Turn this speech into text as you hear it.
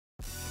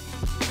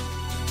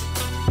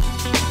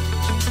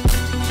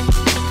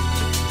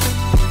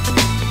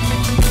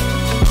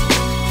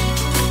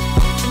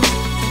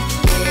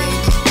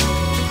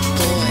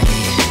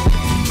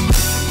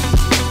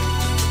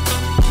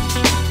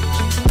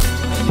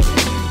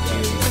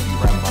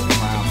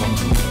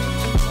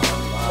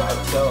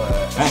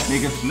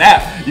Nigga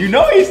snap. You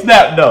know he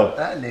snapped though.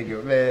 That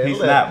nigga, man. He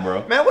snapped,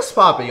 bro. Man, what's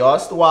poppin', y'all?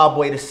 It's the Wild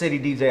Boy, the city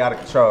DJ out of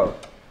control.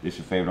 This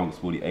your favorite Uncle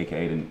Spooty,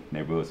 aka the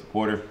neighborhood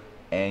supporter.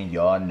 And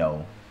y'all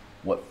know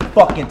what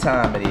fucking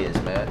time it is,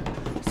 man.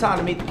 It's time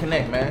to meet the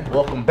connect, man.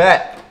 Welcome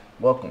back.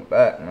 Welcome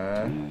back,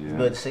 man. Yeah. It's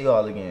good to see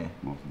y'all again.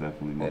 Most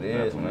definitely. It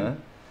is,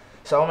 man.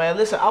 So, man,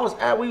 listen,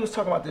 we was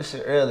talking about this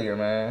shit earlier,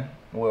 man.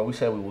 Well, we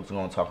said we was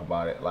gonna talk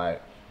about it.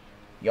 Like,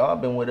 y'all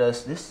been with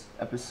us this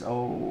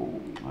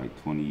episode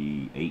like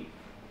 28.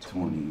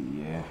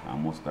 20, yeah,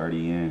 almost 30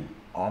 in.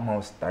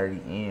 Almost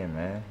 30 in,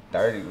 man.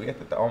 30, we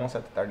got almost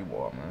at the 30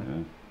 ball, man.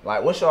 Yeah.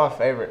 Like, what's y'all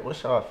favorite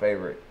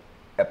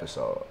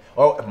episode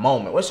or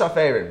moment? What's your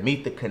favorite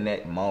Meet the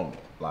Connect moment?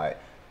 Like,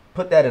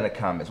 put that in the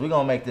comments. We're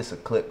gonna make this a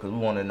clip because we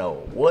want to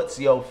know what's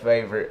your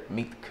favorite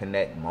Meet the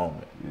Connect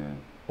moment. Yeah.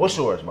 What's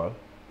yours, bro?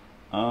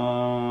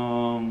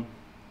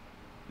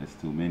 There's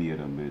too many of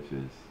them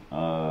bitches.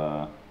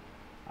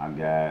 I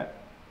got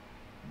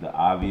the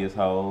obvious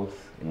hoes,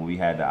 when we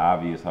had the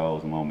obvious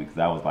hoes moment, because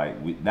that was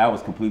like that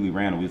was completely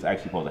random. We was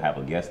actually supposed to have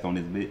a guest on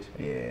this bitch.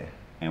 Yeah.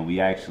 And we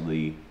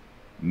actually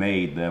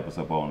made the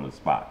episode on the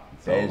spot.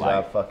 So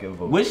Deja fucking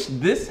vu. Which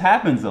this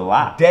happens a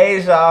lot.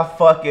 Deja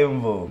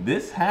fucking vu.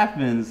 This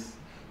happens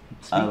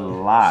a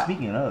lot.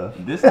 Speaking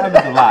of, this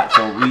happens a lot.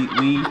 So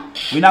we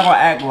not gonna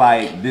act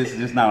like this is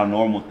just not a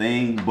normal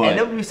thing. But and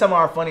that would be some of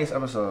our funniest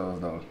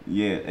episodes though.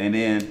 Yeah, and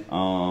then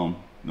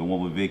the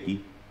one with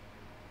Vicky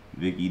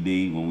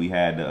D, when we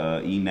had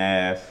the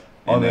E-Nas.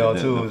 Only on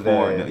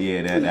Tuesday.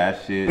 Yeah,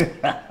 that shit.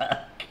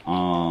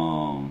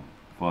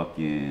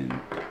 Fucking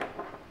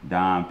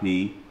Don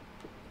P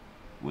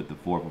with the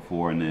 4 for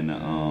 4, and then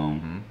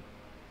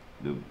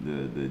the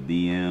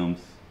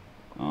DMs.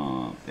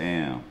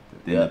 Damn.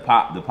 Then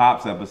the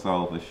Pops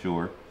episode for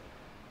sure.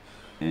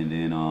 And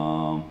then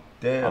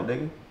damn,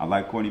 nigga. I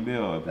like Courtney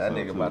Bell episode. That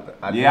nigga too. about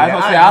to.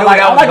 I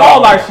like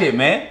all our shit,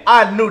 man.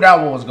 I knew that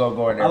one was gonna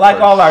go in there. I like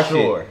all our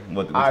sure. shit.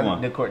 Which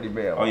one? The Courtney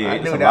Bell. Oh yeah, I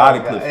it's knew a that lot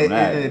of clips from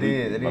that. It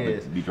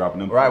is. Be dropping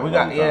them. Right, we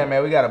got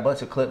man. We got a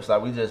bunch of clips.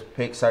 Like we just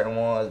picked certain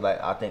ones. Like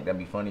I think that'd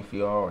be funny for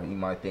y'all, or you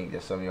might think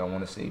that some of y'all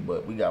want to see.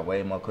 But we got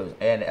way more clips.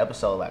 And the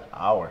episode like an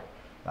hour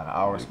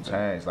some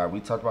change. Like we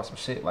talked about some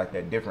shit like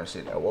that different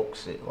shit, that woke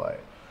shit. Like,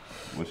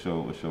 what's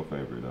your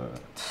favorite?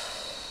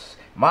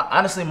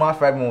 Honestly, my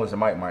favorite one was the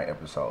Mike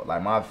episode.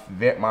 Like my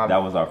that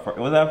was our first.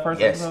 Was that our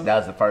first? Yes, episode? That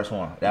was the first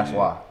one. That's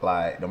why.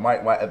 Like the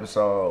Mike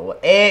episode,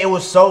 and it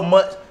was so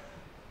much.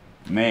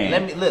 Man,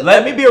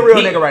 let me be a real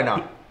nigga right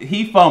now.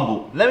 He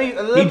fumbled.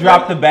 He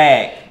dropped the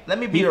bag. Let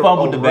me be a real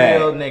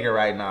nigga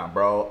right now,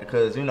 bro.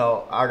 Because you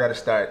know I gotta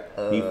start.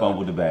 He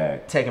fumbled the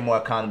bag. Taking more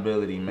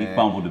accountability, man. He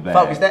fumbled the bag.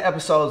 Focus. That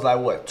episode's like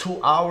what, 2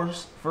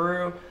 hours for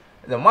real?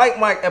 The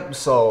Mike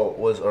episode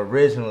was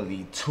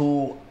originally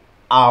 2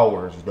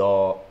 hours,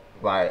 dog.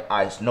 Like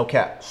ice, no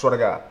cap, swear to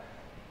God.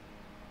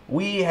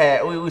 We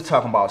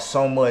talking about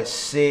so much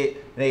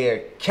shit.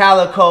 Nigga,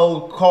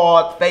 Calico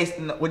called,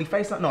 when he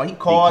faced something? No, he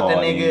called the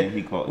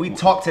nigga. We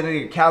talked to the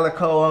nigga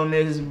Calico on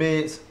this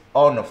bitch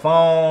on the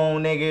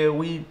phone, nigga.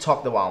 We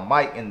talked about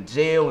Mike in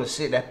jail and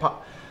shit that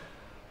pop.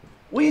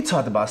 We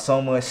talked about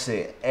so much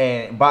shit,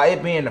 and by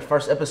it being the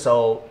first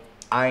episode,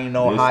 I ain't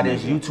know how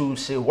this YouTube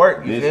shit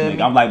work. You feel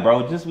me? I'm like, bro,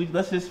 let's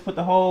just put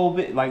the whole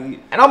bit like.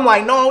 And I'm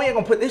like, no, we ain't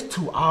gonna put this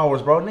 2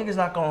 hours, bro. Niggas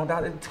not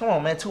gonna. Come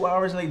on, man, 2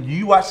 hours. Like,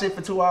 you watch shit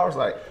for 2 hours,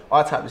 like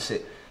all type of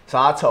shit. So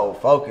I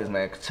told Focus,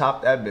 man,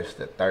 chop that bitch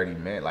to 30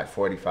 minutes, like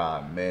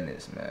 45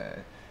 minutes,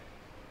 man.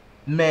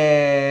 Man,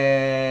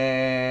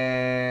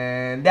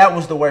 that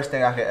was the worst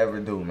thing I could ever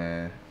do,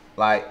 man.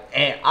 Like,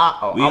 and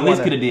we at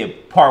least could have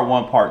did part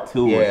 1, part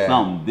 2 or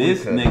something.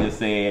 This nigga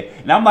said,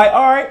 and I'm like,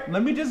 all right,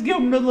 let me just give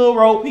him the little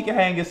rope. He can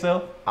hang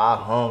himself. I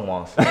hung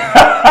myself.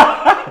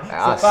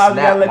 I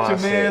snapped let your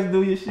mans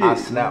do your shit. I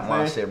snapped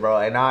my shit, bro.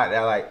 And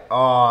I like,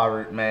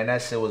 oh man,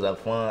 that shit was a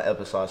fun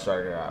episode.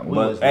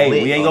 We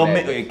ain't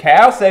gonna.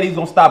 Cal said he's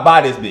gonna stop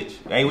by this bitch.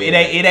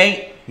 It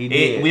ain't. He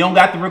did. We don't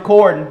got the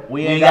recording.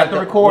 We ain't got the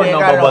recording no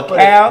more.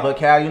 But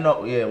Cal, you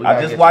know, I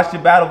just watched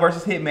your battle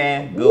versus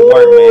Hitman. Good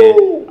work,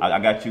 man. I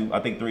got you.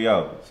 I think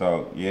 3-0.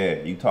 So yeah,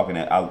 you talking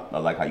that. I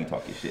like how you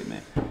talk your shit, man.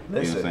 Listen, you know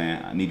what I'm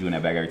saying? I need you in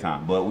that bag every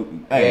time. But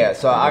yeah,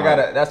 so I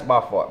gotta. That's my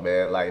fault,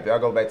 man. Like if y'all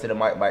go back to the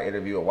Mike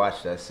interview and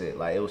watch that shit,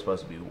 like it was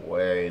supposed to be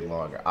way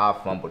longer. I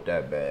fumbled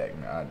that bag,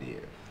 man. I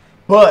did.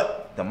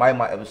 But the Mike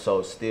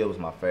episode still was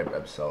my favorite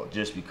episode,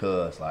 just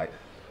because like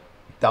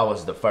that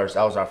was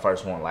our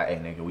first one. Like, hey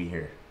nigga, we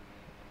here.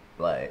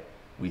 Like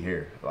we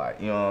here.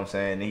 Like, you know what I'm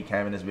saying? And he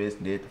came in this bitch,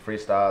 did the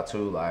freestyle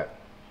too. Like,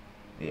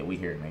 yeah, we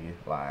here, nigga.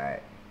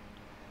 Like,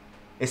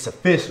 it's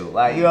official.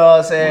 Like, you know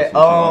what I'm saying?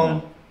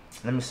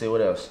 Let me see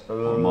what else. A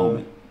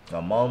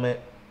moment.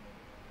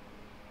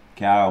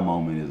 Cal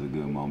moment is a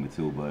good moment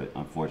too, but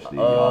unfortunately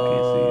y'all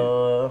can't see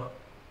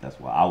it. That's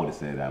why I would have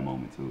said that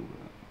moment too.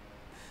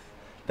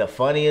 The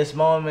funniest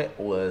moment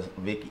was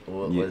Vicky.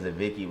 Was it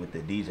Vicky with the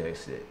DJ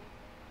shit?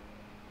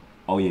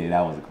 Oh yeah,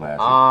 that was a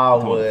classic. I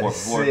was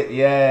sick.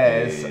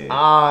 Yes, yeah.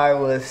 I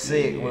was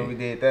sick when we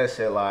did that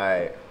shit.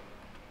 Like,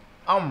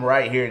 I'm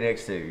right here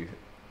next to you.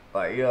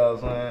 Like, you know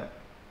what I'm saying?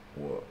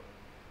 What?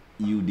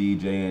 You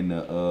DJing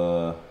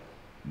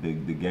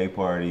the gay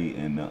party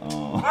and the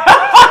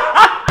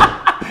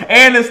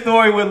and the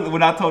story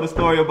when I told the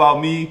story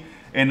about me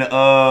and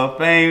the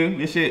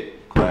fame and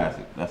shit.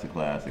 Classic. That's a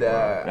classic.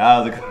 That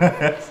was a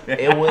classic.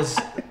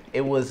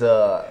 It was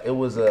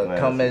a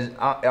come as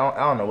I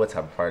don't know what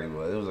type of party it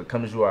was. It was a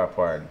come as you are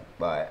party.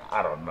 Like,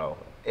 I don't know.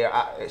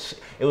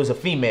 It was a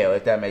female,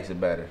 if that makes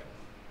it better.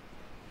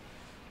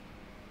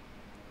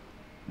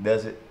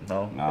 Does it?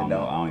 No. I don't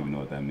know. I don't even know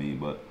what that means,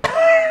 but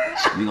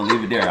we gonna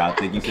leave it there. I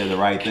think you said the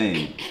right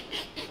thing.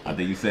 I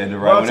think you said the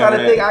right. I'm trying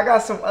to think. I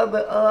got some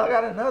other. I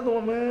got another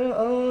one, man.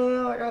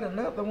 I got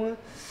another one.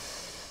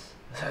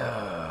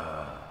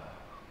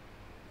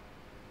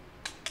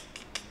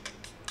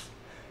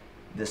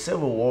 The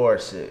Civil War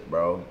shit,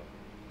 bro.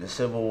 The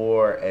Civil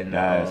War and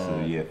facts.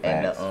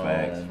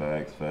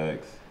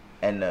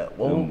 And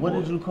what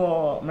did you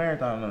call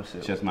Marathon and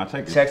shit? Chestnut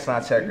Checkers.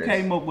 Chestnut Checkers. You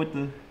came up with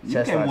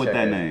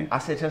that name. I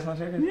said Chestnut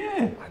Checkers?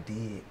 Yeah. I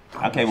did.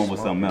 I came up with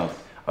something else.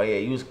 Oh yeah,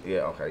 you was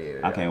okay,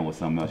 yeah. I came up with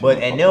something else. But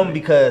and them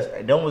because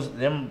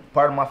them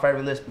part of my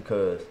favorite list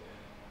because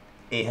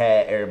it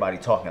had everybody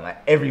talking. Like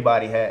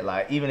everybody had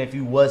even if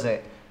you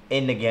wasn't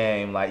in the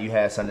game, like you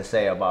had something to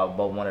say about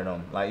both one of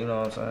them. Like, you know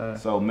what I'm saying?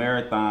 So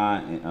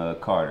Marathon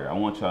and Carter, I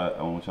want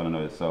y'all to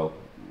know this. So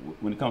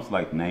when it comes to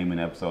like naming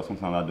episodes,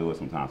 sometimes I do it,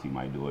 sometimes you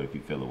might do it if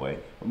you feel away.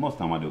 But most of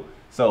the time I do.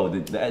 So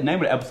the name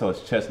of the episode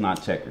is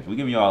Chestnut Checkers. We're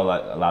giving y'all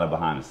a lot of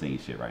behind the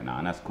scenes shit right now,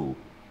 and that's cool.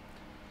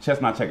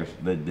 Chestnut Checkers.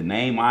 The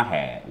name I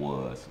had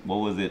was, what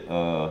was it?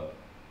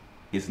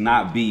 It's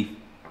not beef,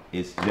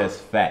 it's just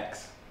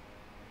facts.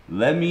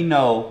 Let me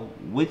know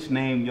which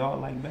name y'all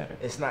like better.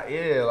 It's not,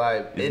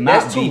 like, it's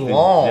not that's beef, too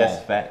long. It's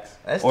just facts.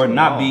 That's or too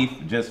not long.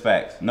 Beef, just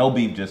facts. No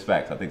beef, just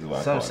facts. I think is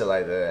what I call it. Some shit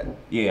like that.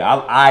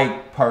 Yeah,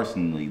 I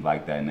personally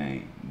like that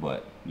name,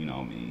 but you know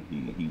what I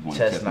mean. He wanted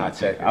Chestnut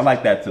Checkers. I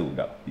like that too,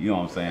 though. You know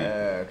what I'm saying?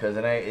 Yeah, because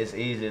it's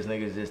easy as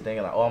niggas just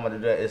thinking like, oh, I'm gonna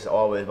do that. It's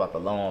always about the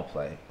long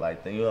play,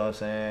 like you know what I'm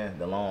saying,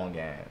 the long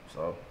game.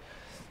 So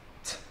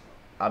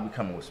I'll be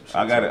coming with some shit.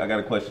 I got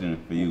a question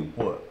for you.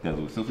 What?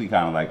 Because since we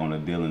kind of like on the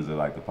dealings of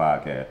like the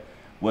podcast,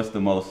 what's the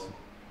most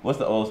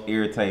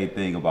irritating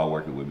thing about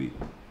working with me?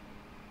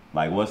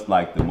 Like, what's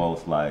like the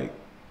most like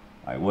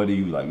what do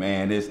you like?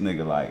 Man, this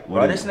nigga like.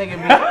 What bro, this nigga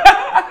be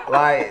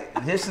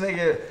like this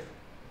nigga.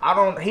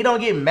 He don't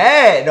get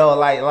mad though.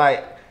 Like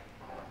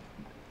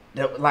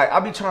I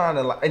be trying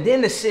to and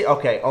then the shit.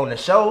 Okay, on the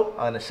show,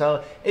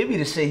 it be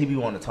the shit he be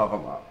wanting to talk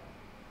about.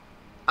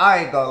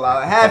 I ain't gonna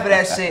lie. Half of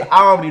that shit,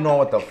 I don't be knowing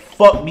what the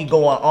fuck be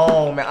going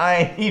on, man. I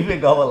ain't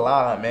even gonna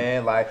lie,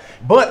 man.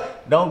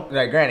 But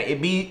granted,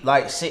 it be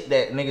like shit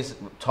that niggas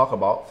talk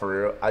about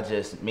for real. I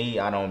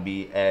don't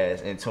be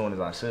as in tune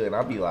as I should. And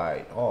I be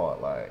like, oh,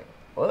 like,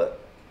 what?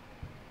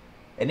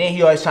 And then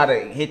he always try to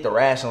hit the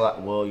rational,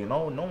 like, well, you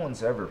know, no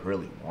one's ever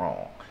really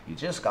wrong. You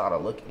just gotta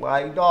look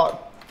like, dog,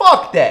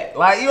 fuck that.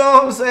 Like, you know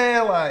what I'm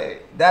saying?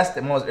 Like, that's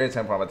the most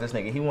irritating part about this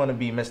nigga. He wanna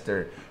be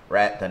Mr.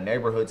 Rat, the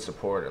neighborhood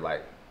supporter,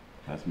 like.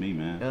 That's me,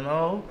 man. You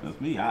know?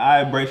 That's me.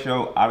 I embrace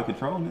your out of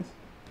controlness.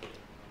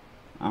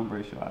 I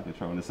embrace your out of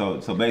controlness. So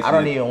basically, I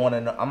don't even want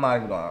to know. I'm not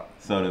even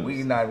gonna.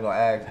 We not even gonna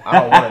ask. I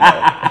don't want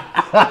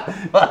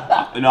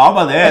to know. No, I'm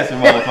about to answer,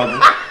 motherfucker.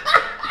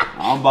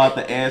 I'm about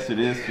to answer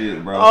this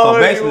shit, bro. So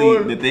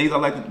basically, the things I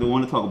like to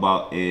want to talk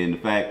about, and the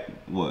fact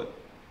what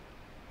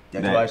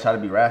that you always try to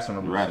be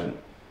rational.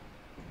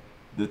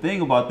 The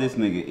thing about this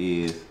nigga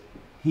is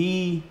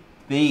he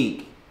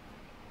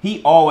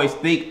always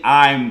think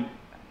I'm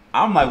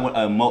like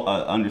an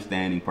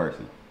understanding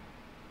person.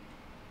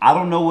 I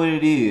don't know what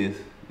it is.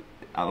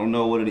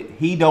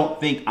 He don't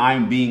think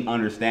I'm being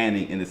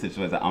understanding in the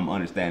situation that I'm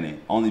understanding,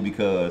 only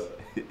because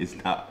it's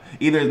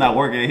not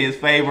working in his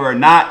favor or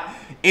not.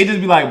 It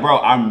just be like, bro,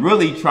 I'm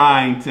really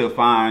trying to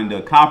find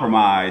a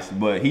compromise,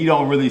 but he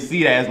don't really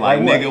see that as like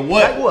nigga,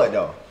 what? Like what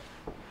though?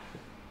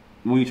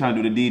 When you trying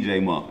to do the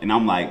DJ month, and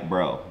I'm like,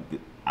 bro,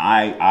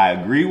 I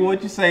agree with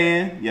what you're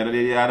saying, yada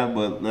yada yada,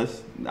 but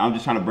I'm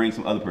just trying to bring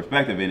some other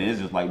perspective in it. It's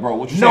just like, bro,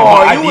 what you saying?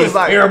 No, you was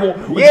like terrible.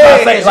 Yeah,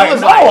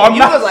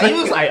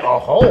 you was like a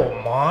whole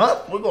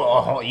month. We're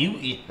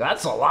going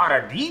that's a lot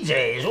of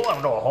DJs. You want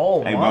to do a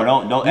whole month? Hey, bro,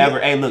 don't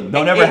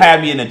ever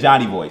have me in the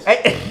Johnny voice.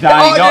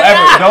 Johnny,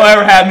 don't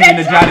ever have me in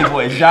the Johnny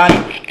voice. Johnny,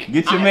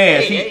 get your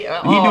man. He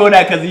doing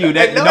that because of you.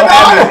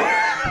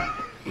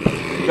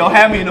 Don't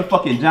have me in the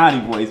fucking Johnny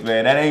voice,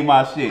 man. That ain't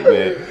my shit,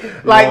 man.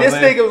 Like, this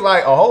nigga was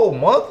like, a whole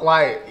month?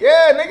 Like,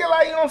 yeah, nigga,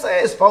 like, you know what I'm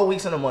saying? It's 4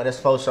 weeks in a month. That's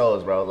 4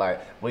 shows, bro.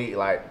 Like,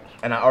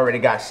 and I already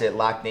got shit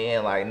locked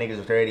in. Like, niggas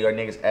was ready or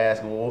niggas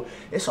asking, well,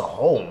 it's a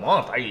whole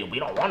month. We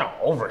don't want to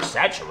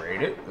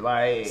oversaturate it.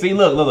 Like, see,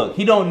 look.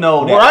 He don't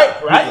know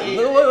that. Right?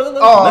 Listen,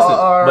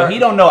 but he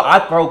don't know I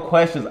throw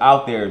questions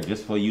out there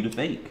just for you to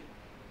think.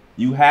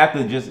 You have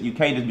to you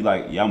can't just be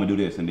like, yeah, I'm gonna do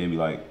this, and then be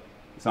like,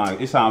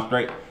 it sounds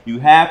straight. You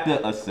have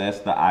to assess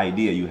the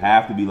idea. You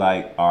have to be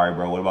like, all right,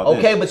 bro, what about this?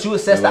 Okay, but you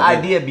assess the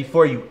idea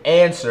before you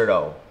answer,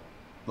 though.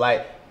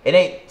 Like, it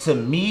ain't to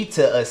me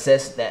to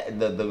assess that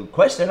the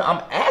question.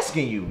 I'm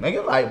asking you,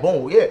 nigga. Like,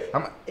 boom, yeah.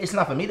 It's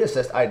not for me to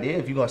assess the idea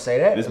if you're gonna say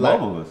that. It's like,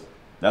 both of us.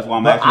 That's why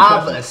I'm asking you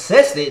questions. I've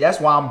assessed it. That's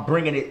why I'm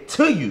bringing it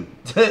to you.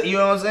 You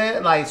know what I'm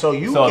saying? Like, so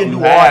you can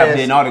do all this.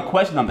 Then all the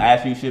questions I'm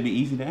asking you should be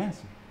easy to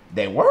answer.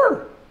 They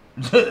were.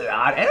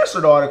 I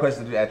answered all the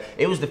questions.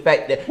 It was the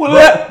fact that. What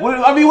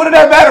did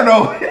that matter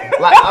though?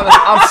 Like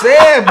I'm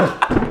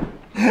saying.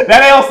 That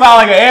don't sound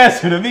like an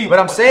answer to me. But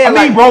I'm saying,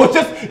 I mean, bro,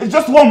 it's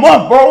just 1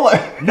 month, bro.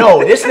 No,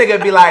 this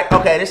nigga be like,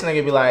 okay,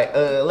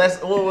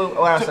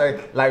 what I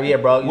say, like, yeah,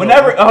 bro.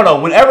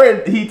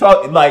 Whenever he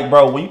talk, like,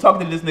 bro, when you talk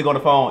to this nigga on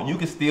the phone, you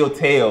can still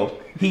tell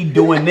he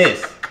doing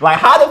this. Like,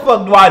 how the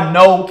fuck do I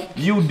know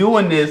you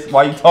doing this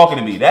while you talking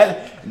to me?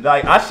 That,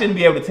 like, I shouldn't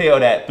be able to tell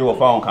that through a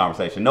phone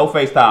conversation. No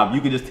FaceTime.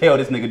 You can just tell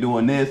this nigga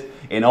doing this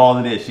and all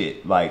of this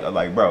shit. Like,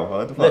 bro,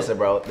 what the fuck? Listen,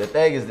 bro, the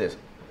thing is this.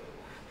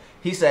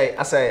 I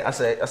say,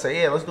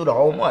 yeah, let's do the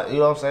whole month. You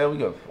know what I'm saying? We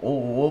go,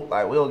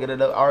 like, we'll get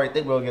enough. I already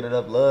think we'll get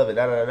enough love and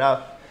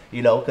da.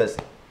 You know, because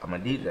I'm a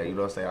DJ. You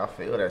know what I'm saying? I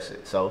feel that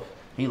shit. So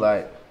he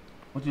like,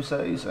 what you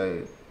say? He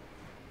say,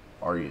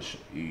 are you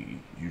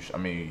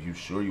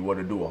sure you want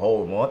to do a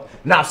whole month?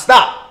 Now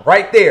stop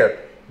right there.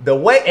 The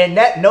way, and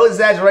that, no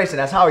exaggeration,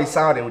 that's how he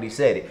sounded when he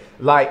said it.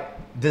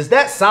 Like, does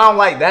that sound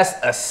like that's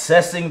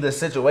assessing the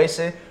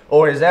situation?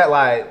 Or is that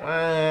like,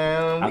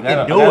 we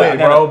can do it,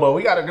 bro, but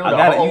we gotta do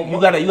the whole. You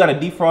gotta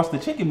defrost the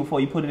chicken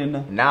before you put it in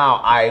the. Now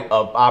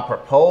I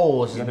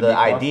propose the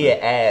idea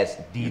as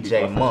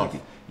DJ month.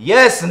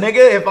 Yes,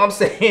 nigga. If I'm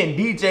saying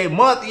DJ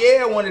month,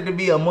 yeah, I want it to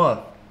be a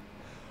month.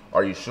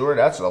 Are you sure?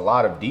 That's a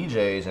lot of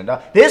DJs, and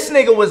this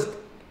nigga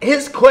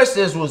his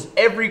questions was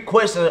every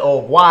question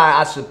of why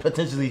I should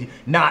potentially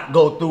not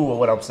go through with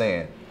what I'm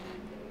saying.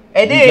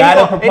 And then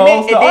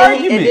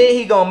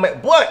he gonna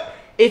make, but.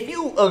 If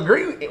you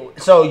agree,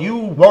 so you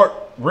weren't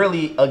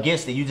really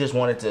against it. You just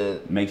wanted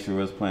to make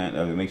sure it's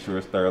planned. Make sure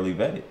it's thoroughly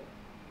vetted.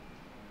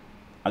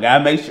 I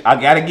gotta make sure.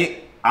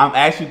 I'm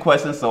asking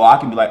questions so I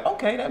can be like,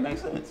 okay, that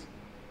makes sense.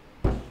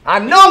 I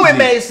know it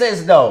made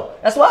sense though.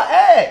 That's why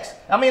I asked.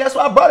 I mean, that's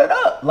why I brought it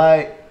up.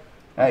 Like,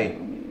 hey,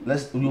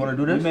 you want to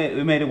do this?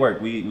 We made it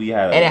work. We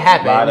had and it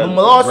happened.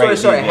 Long story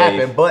short, it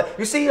happened. But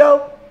you see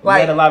though,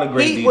 like, a lot of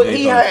great DJs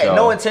he had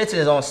no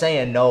intentions on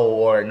saying no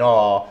or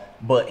no.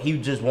 But he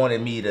just wanted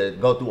me to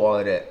go through all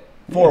of that.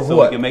 For so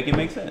what? We can make it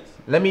make sense.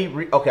 Let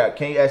me, okay,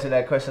 can you answer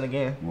that question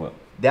again? What?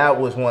 That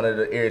was one of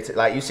the irritant.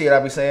 Like, you see what I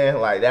be saying?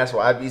 Like, that's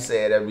why I be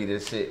saying that be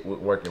this shit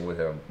working with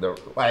him.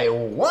 Like,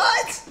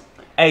 what?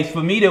 Hey,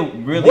 for me to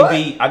really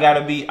be, I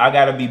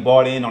gotta be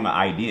bought in on the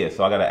idea.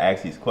 So I gotta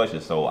ask these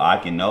questions so I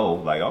can know,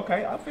 like,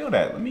 okay, I feel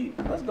that.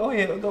 Let's go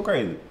ahead, let's go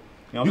crazy. You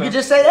know you can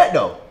just say that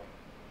though.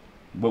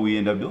 But we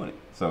end up doing it.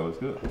 So it's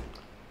good.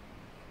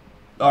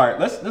 All right,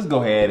 let's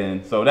go ahead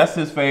and so that's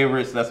his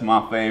favorites. That's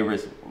my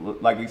favorites.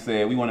 Like we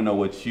said, we want to know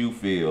what you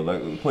feel.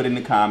 Like, put in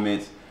the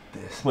comments,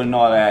 put in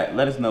all that.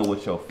 Let us know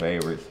what your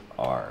favorites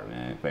are,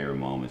 man. Favorite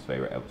moments,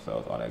 favorite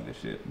episodes, all that good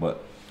shit.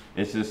 But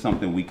it's just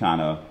something we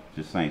kind of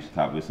just saying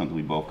topic. It's something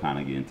we both kind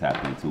of getting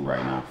tapped into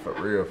right now. For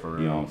real.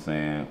 You know what I'm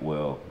saying?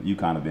 Well, you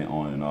kind of been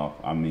on and off.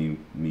 I mean,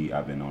 me,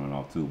 I've been on and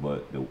off too.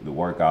 But the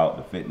workout,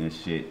 the fitness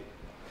shit.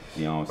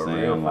 You know what I'm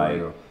saying? For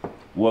real.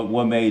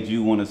 What made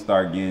you want to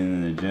start getting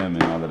in the gym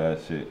and all of that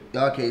shit?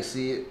 Y'all can't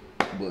see it,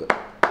 but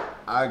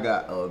I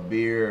got a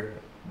beer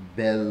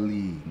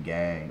belly,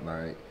 gang.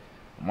 Like,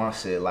 my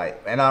shit,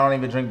 like, and I don't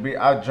even drink beer.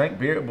 I drink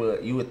beer,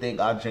 but you would think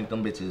I drink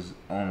them bitches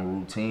on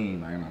routine,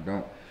 like, and I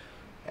don't.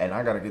 And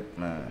I gotta get,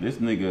 man. This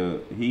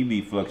nigga, he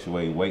be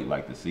fluctuating weight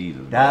like the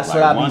seasons. That's like,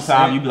 what I be one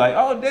time you be like,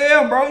 oh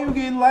damn, bro, you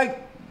getting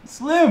like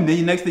slim. Then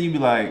the next thing you be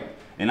like,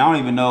 and I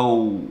don't even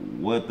know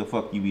what the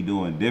fuck you be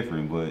doing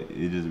different, but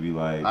it just be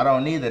like, I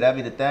don't either. That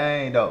be the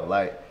thing though.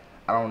 Like,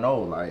 I don't know.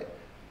 Like,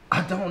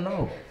 I don't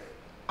know.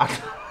 I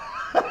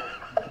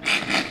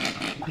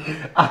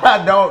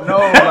don't know.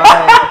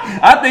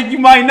 Like, I think you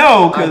might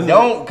know.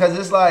 Cause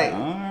it's like, all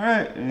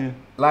right, yeah.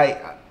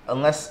 Like,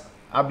 unless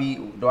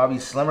do I be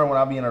slimmer when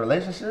I be in a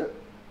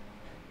relationship,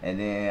 and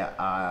then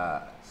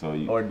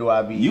or do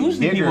I be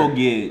usually bigger? People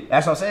get.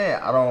 That's what I'm saying.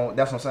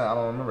 That's what I'm saying. I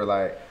don't remember.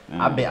 Like,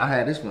 I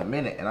had this for a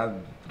minute, and I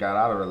got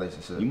out of a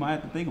relationship. You might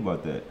have to think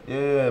about that.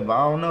 Yeah, but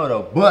I don't know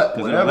though. But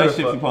because in a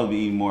relationship, you're supposed to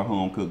be eating more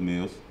home cooked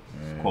meals,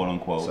 quote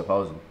unquote.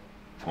 Supposedly.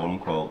 Quote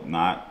unquote.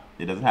 Not.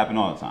 It doesn't happen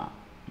all the time.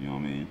 You know what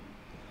I mean?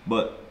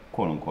 But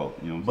quote unquote.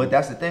 You know what I'm saying? But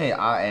that's the thing.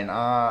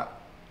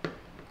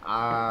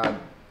 I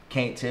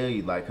can't tell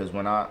you, like, cause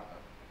when I've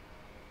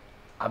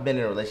been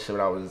in a relationship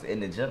where I was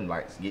in the gym,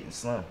 like, getting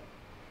slim.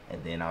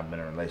 And then I've been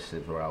in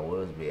relationships where I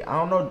was big. I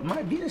don't know. It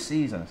might be the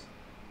seasons.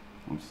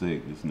 I'm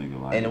sick. This nigga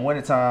like. In the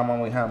wintertime, I'm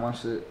gonna have my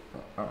shit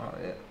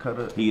cut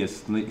up. He a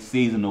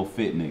seasonal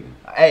fit nigga.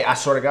 Hey, I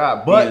swear to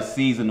God. But he a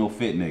seasonal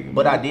fit nigga.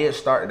 But man. I did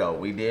start though.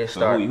 We did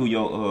start. So who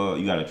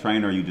you got a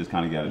trainer? Or you just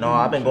kind of got. No,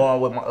 I've been going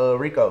with my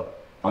Rico.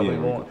 I've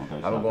been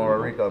going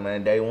with Rico,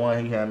 man. Day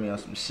one, he had me on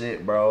some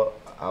shit, bro.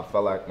 I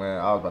felt like, man,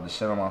 I was about to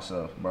shit on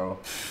myself, bro.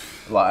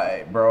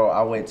 Like, bro,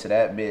 I went to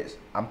that bitch.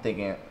 I'm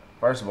thinking,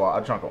 first of all,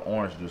 I drank an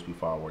orange juice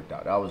before I worked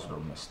out. That was a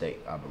mistake,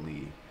 I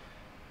believe.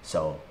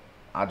 So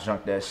I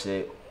drank that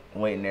shit.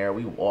 Went in there.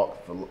 We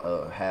walked for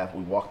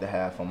We walked a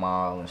half a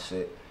mile and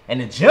shit.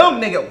 And the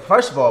gym, nigga.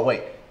 First of all,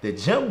 wait. The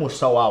gym was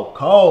so out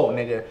cold,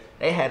 nigga.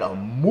 They had a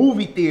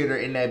movie theater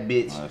in that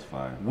bitch. Oh, that's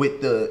fire.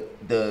 With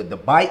the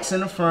bikes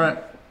in the front,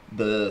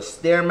 the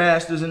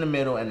Stairmasters in the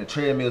middle, and the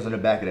treadmills in the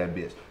back of that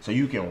bitch. So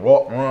you can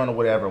walk, run, or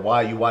whatever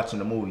while you watching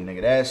the movie,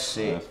 nigga. That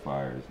shit. That's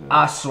fire.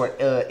 I swear,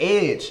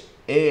 Edge.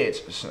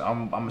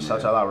 I'm gonna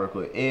shout y'all out real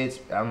quick. Edge.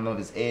 I don't know if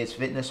it's Edge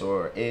Fitness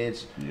or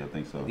Edge. Yeah, I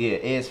think so. Yeah,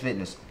 Edge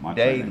Fitness.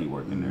 They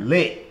working there.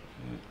 Lit.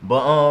 Yeah.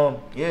 But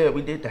yeah,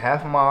 we did the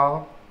half a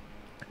mile.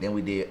 Then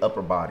we did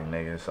upper body,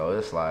 nigga. So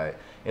it's like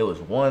it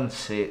was one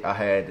shit I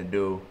had to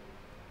do.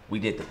 We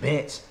did the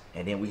bench,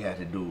 and then we had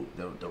to do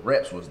the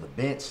reps was the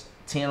bench,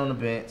 10 on the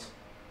bench,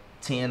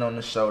 10 on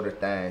the shoulder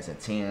things, and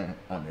 10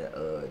 on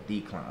the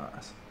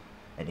declines,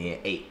 and then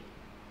 8,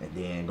 and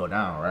then go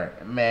down,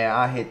 right? Man,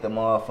 I hit the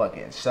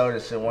motherfucking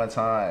shoulder shit one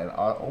time,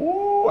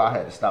 and I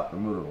had to stop the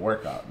middle of the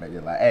workout,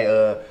 nigga. Like,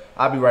 hey,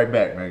 I'll be right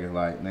back, nigga.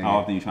 Like, nigga. How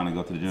often you trying to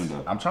go to the gym,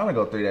 though? I'm trying to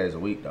go 3 days a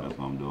week, though. That's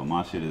what I'm doing.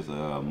 My shit is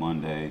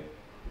Monday,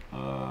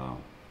 I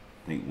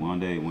think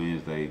Monday,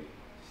 Wednesday,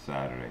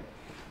 Saturday.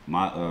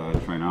 My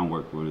trainer I'm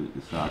working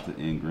with is out to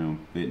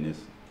Ingram Fitness.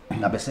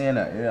 I've been seeing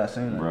that. Yeah, I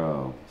seen that.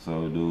 Bro,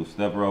 so do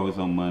step aerobics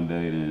on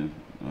Monday, then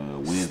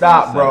Wednesday.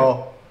 Stop,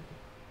 bro.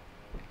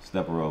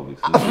 Step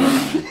aerobics.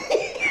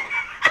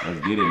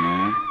 Let's get it,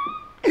 man.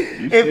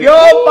 If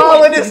y'all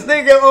follow this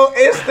nigga on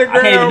Instagram,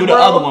 I can't even do the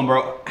other one,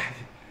 bro.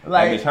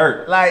 Like it's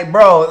hurt. Like,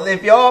 bro,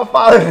 if y'all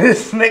follow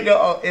this nigga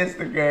on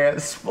Instagram,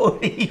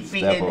 Spooty be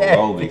in that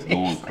aerobics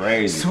going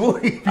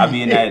crazy. I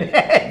be in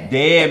that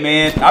dead,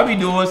 man. I be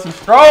doing some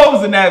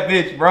strolls in that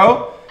bitch,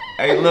 bro.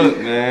 Hey, look,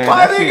 man.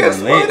 That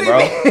shit lit, bro.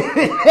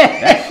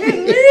 That shit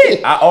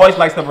lit. I always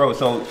like step aerobics.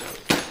 So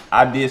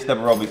I did step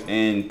aerobics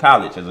in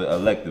college as an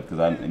elective because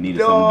I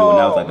needed something to do, and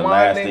that was like the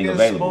last thing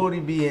available.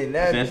 Be in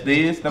that Since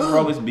then, step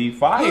aerobics be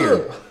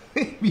fire.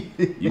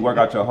 You work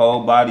out your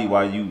whole body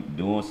while you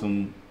doing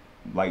some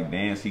like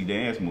dance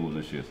moves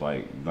and shit,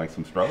 like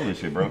some strolling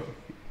shit, bro.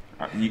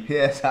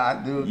 Yes,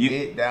 I do.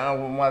 Get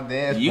down with my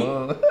dance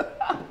moves.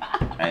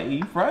 Hey,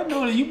 you frontin'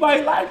 on it. You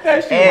might like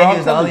that shit, and bro. He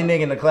was the only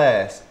nigga in the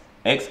class.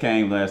 X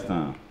came last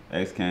time.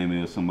 X came,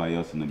 it was somebody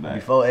else in the back.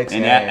 Before X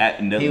came,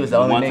 he was the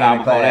only nigga in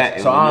the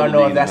class. So I don't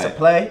know if that's a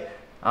play.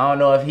 I don't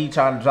know if he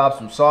trying to drop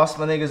some sauce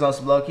for niggas on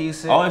some low key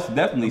shit. Oh, it's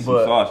definitely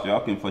some sauce.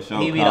 Y'all can for sure.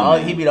 He be the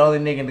only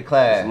nigga in the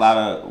class. There's a lot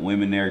of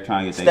women there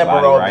trying to get their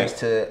body right.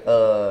 Step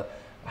aerobics to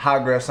Hot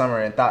Girl Summer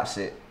and Thought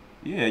shit.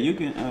 Yeah, you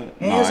can.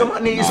 Hands on my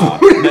knees.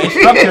 The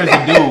instructor's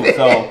a dude,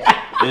 so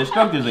the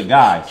instructor's a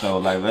guy. So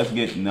like, let's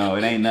get it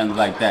ain't nothing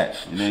like that.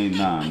 It ain't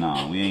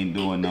no. We ain't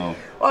doing no.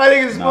 Why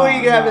niggas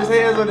Spooty got his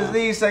hands on his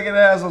knees, second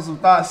ass on some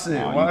Thought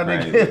shit? Why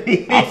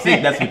nigga? I'm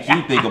sick. That's what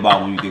you think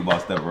about when you think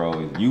about step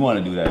aerobics. You want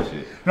to do that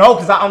shit? No,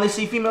 because I only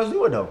see females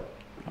do it though.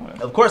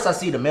 Of course, I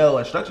see the male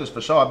instructors for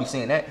sure. I be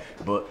seeing that,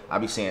 but I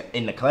be seeing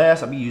in the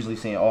class. I be usually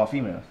seeing all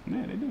females.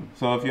 Yeah, they do.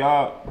 So if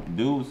y'all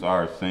dudes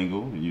are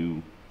single,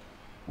 you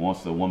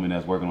want a woman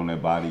that's working on their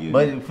body.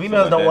 But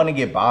females don't want to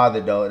get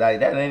bothered though. Like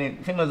that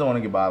ain't. Females don't want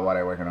to get bothered while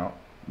they're working out.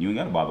 You ain't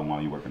gotta bother them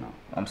while you working out.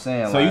 I'm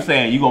saying. So you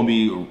saying you gonna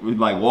be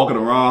like walking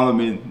around? I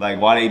mean, like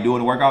while they doing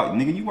the workout,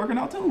 nigga, you working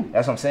out too.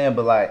 That's what I'm saying.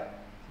 But like,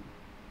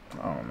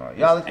 I don't know.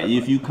 Y'all.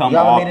 If you come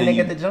y'all off, meet a nigga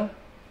at the gym.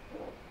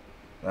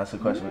 That's the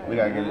question. We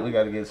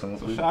gotta get some.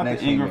 So shout out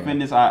to Ingram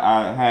Fitness.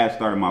 I had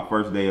started my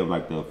first day of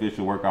like the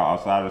official workout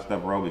outside of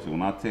step aerobics.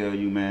 When I tell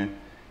you, man,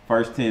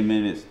 first 10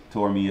 minutes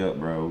tore me up,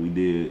 bro.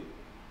 We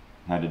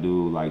had to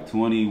do like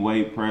 20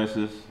 weight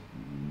presses.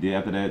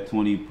 After that,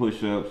 20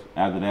 push-ups.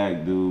 After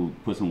that,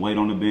 put some weight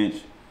on the bench.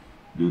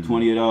 Do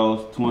 20 of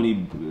those.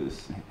 20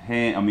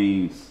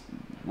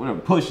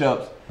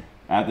 push-ups.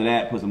 After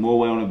that, put some more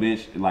weight on the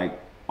bench. Like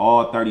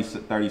all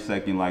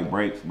 30-second like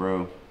breaks,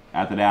 bro.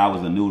 After that, I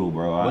was a noodle,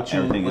 bro. What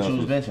you was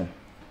benching?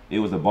 It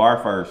was a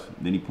bar first.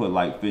 Then he put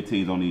like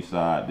 15s on each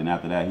side. Then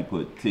after that, he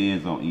put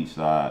 10s on each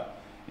side.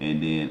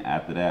 And then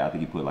after that, I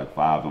think he put like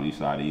 5s on each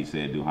side. And he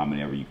said, do how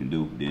many ever you can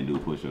do. Then do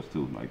push-ups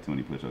too, like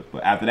 20 push-ups.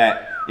 But after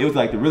that, it was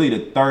like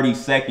the 30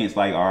 seconds.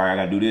 Like, all right, I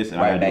gotta do this,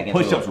 and I gotta do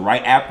push-ups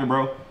right after,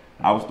 bro.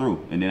 I was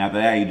through. And then after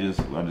that, I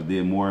just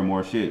did more and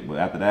more shit. But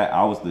after that,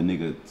 I was the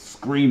nigga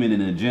screaming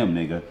in the gym,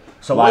 nigga.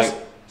 So like.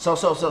 So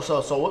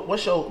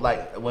what's your,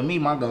 like, when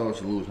my goal was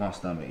to lose my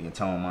stomach and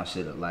tone my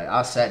shit up. Like,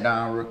 I sat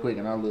down real quick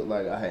and I looked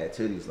like I had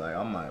titties. Like,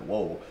 I'm like,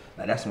 whoa.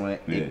 Like, that's when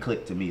it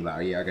clicked to me.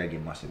 Like, yeah, I gotta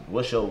get my shit.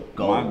 What's your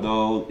goal? My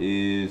goal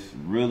is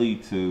really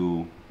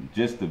to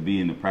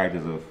be in the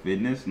practice of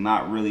fitness.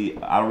 I really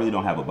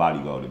don't have a body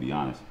goal, to be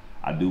honest.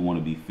 I do want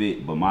to be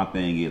fit, but my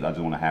thing is I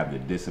just want to have the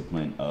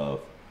discipline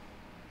of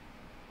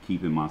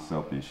keeping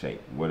myself in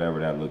shape, whatever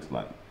that looks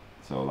like.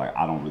 So, like,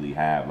 I don't really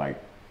have,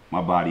 like, my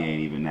body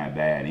ain't even that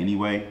bad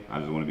anyway. I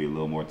just want to be a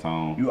little more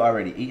toned. You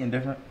already eating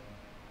different?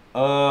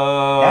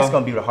 That's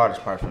gonna be the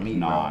hardest part for me.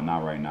 Nah, bro.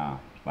 not right now.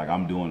 Like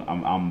I'm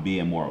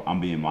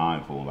being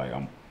mindful. Like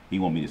he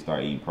want me to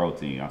start eating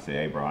protein. I said,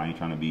 hey bro, I ain't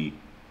trying to be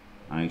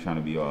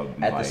all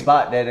at the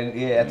spot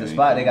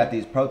they got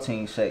these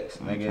protein shakes.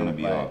 I ain't trying to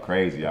be all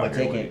crazy out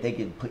here. But they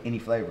can put any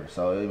flavor,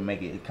 so it would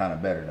make it kind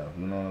of better though.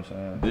 You know what I'm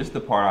saying? This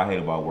the part I hate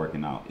about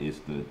working out is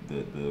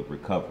the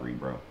recovery,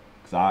 bro.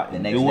 Cause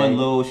doing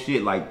little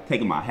shit like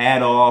taking my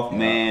hat off,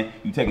 man.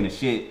 You taking the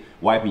shit,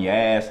 wiping your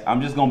ass.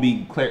 I'm just gonna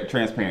be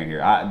transparent here.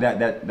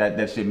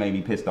 That shit made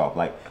me pissed off.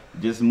 Like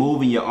just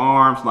moving your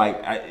arms,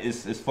 like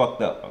it's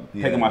fucked up.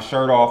 Taking my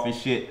shirt off and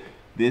shit.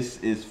 This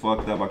is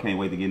fucked up. I can't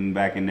wait to get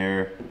back in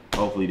there.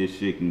 Hopefully this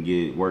shit can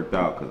get worked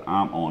out because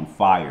I'm on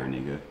fire,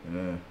 nigga.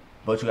 Yeah.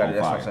 But you got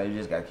that's what I'm saying. You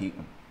just gotta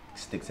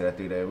stick to that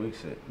 3-day week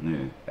shit.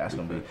 Yeah. That's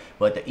gonna be.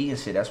 But the eating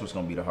shit, that's what's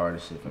gonna be the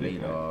hardest shit for me,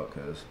 dog.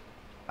 Cause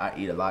I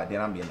eat a lot.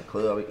 Then I'm in the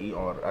club.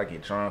 I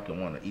get drunk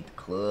and want to eat the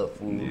club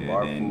food,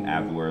 bar food.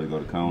 Afterwards, go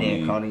to Coney.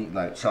 Then Coney,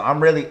 like so.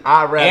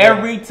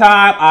 Every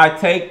time I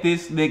take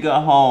this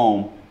nigga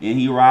home and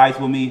he rides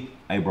with me,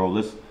 hey bro,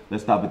 let's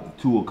stop at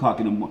the 2 o'clock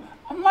in the morning.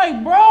 I'm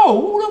like,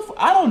 bro,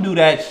 I don't do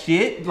that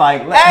shit.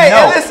 Like,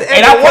 no. Listen,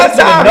 and I want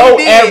to know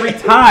every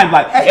time.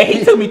 Like, and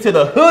he took me to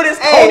the hoodest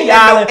Coney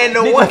Island. And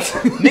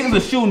niggas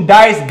was shooting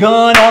dice,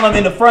 gun on him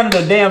in the front of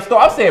the damn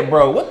store. I said,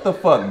 bro, what the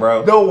fuck,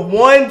 bro? The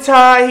one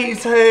time he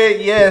said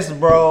yes,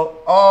 bro.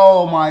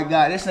 Oh my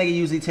god, this nigga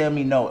usually tell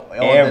me no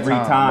every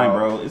time,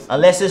 bro.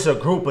 Unless it's a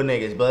group of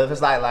niggas. But if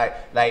it's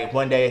like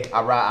one day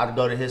I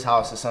go to his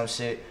house or some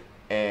shit.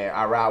 And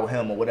I ride with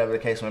him or whatever the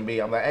case may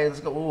be. I'm like, hey, let's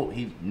go. Ooh.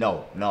 He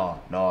no, I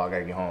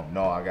gotta get home.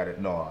 No, I gotta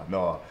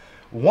no.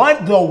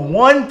 The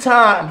one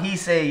time he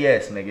said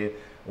yes, nigga.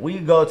 We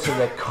go to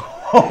the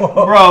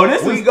bro.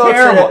 This is terrible. We go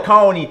to the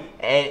Coney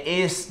and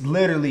it's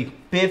literally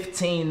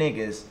 15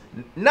 niggas,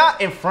 not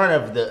in front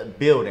of the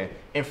building,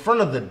 in front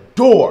of the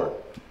door,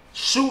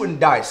 shooting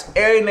dice.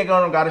 Every nigga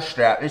on them got a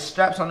strap. There's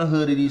straps on the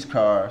hood of these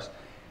cars,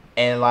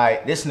 and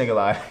like this nigga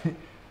like, you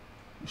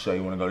sure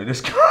you want to go to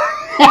this car?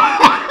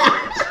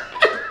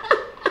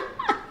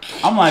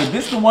 I'm like,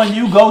 this the one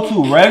you go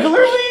to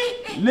regularly?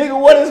 Nigga,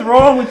 what is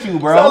wrong with you,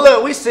 bro? So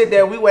look, we sit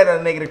there, we wait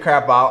on a nigga to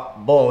crap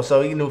out. Boom.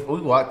 So he knew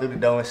we walked through the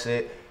door and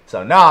shit.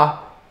 So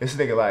this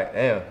nigga like,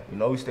 damn,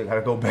 we still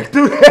gotta go back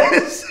through that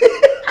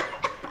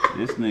shit.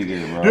 This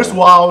nigga, bro. This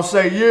why I don't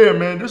say, yeah,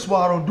 man. This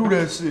why I don't do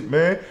that shit,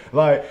 man.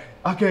 Like,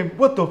 I can't,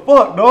 what the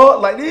fuck,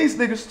 dog? Like, these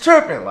niggas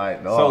tripping.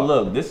 Like, dog. So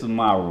look, this is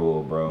my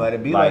rule, bro. But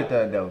it be like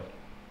that, though.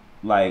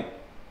 Like,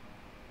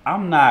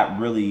 I'm not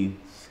really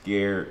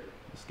scared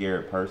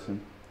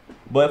person.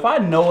 But if I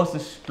know it's a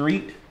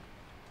street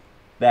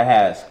that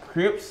has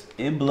Crips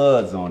and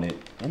Bloods on it,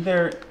 and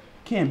there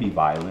can be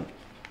violent,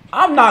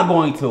 I'm not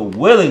going to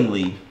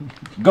willingly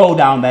go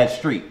down that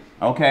street.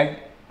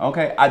 Okay?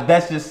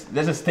 That's just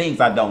things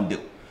I don't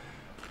do.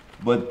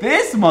 But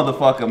this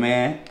motherfucker,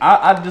 man,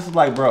 I just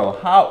like, bro,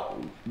 how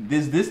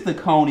is this the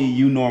Coney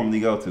you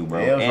normally go to,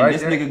 bro? Yeah, and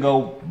this nigga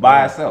go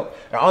by himself.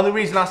 The only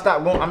reason I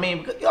stopped going, I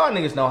mean, y'all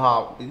niggas know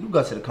how you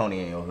go to the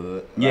Coney in your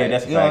hood. Yeah,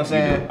 that's you know what I'm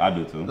saying. I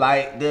do too.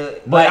 Like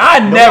but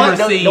I never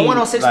see the one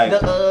on 6, like,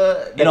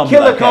 the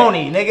Killer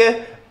Coney,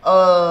 nigga.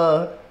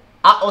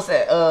 What's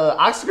that?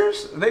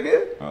 Oscars,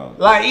 nigga. Oh.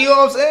 Like, you know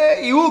what I'm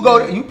saying?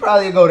 You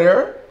probably go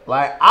there.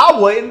 Like, I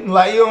wouldn't.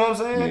 Like, you know what I'm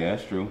saying? Yeah,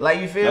 that's true.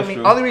 Like, you feel me?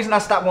 True. Only reason I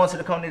stopped going to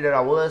the Coney that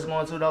I was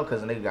going to, though,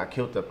 because the nigga got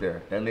killed up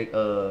there. That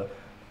nigga,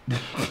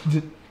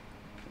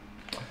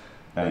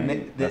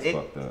 that's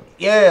fucked up.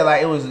 Yeah,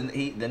 like, it was,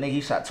 the nigga,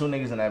 he shot 2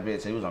 niggas in that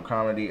bitch. He was on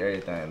comedy,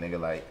 everything, nigga.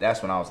 Like,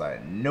 that's when I was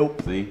like,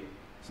 nope. See?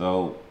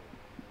 So,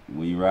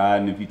 when you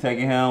riding, if you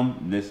taking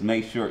him, just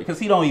make sure, because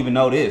he don't even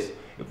know this.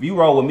 If you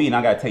roll with me and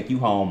I got to take you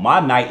home,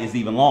 my night is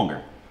even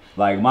longer.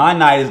 Like, my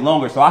night is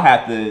longer, so I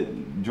have to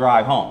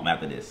drive home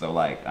after this. So,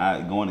 like,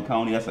 going to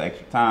Coney, that's an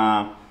extra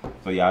time.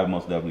 So, yeah, I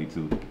most definitely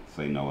to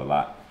say no a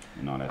lot.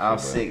 You know, I'm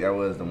sick. That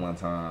was the one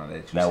time that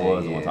you said, that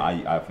was the one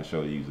time. I for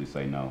sure usually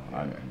say no.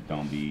 Yeah. I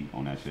don't be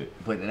on that shit.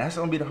 But that's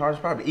going to be the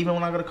hardest part. But even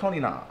when I go to Coney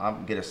now,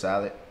 I'll get a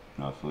salad.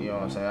 Absolutely. You know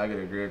what I'm saying? I get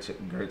a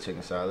grilled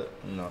chicken salad,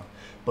 you know.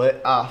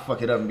 But I'll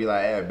fuck it up and be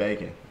like, add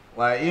bacon.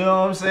 Like, you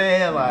know what I'm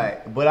saying?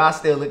 Like, but I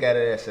still look at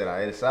it as shit.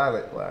 I ate a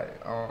salad.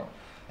 Like,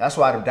 that's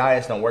why the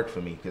diets don't work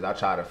for me, because I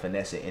try to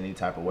finesse it any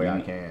type of way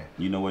I can.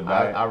 You know what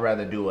diet? I'd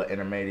rather do an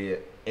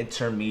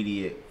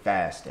intermediate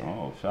fasting.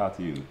 Oh, shout out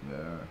to you.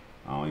 Yeah.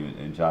 I don't even,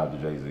 and shout out to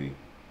Jay-Z.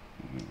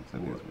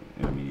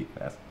 Intermediate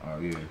fasting. Oh,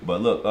 yeah. But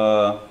look,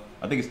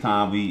 I think it's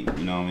time you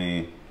know what I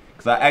mean?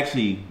 Because I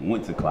actually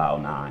went to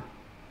Cloud9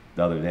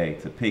 the other day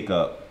to pick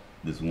up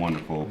this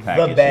wonderful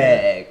package. The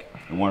bag. Here.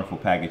 A wonderful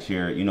package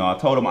here. You know, I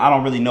told him I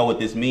don't really know what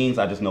this means.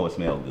 I just know it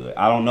smells good.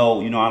 I don't know,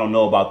 I don't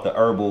know about the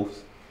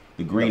herbals.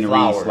 The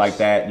greeneries like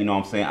that, you know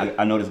what I'm saying?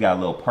 I know this got a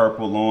little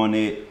purple on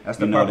it. That's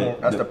the purple.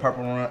 That's the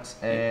purple runts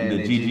and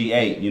the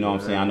GG8. You know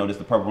what I'm saying? I know this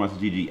the purple runts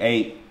and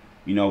GG8.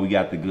 You know, we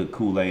got the good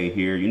Kool-Aid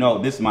here. You know,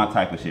 this is my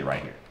type of shit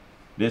right here.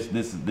 This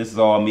is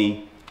all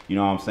me. You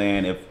know what I'm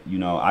saying? If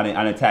I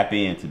didn't tap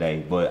in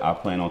today, but I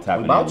plan on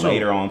tapping in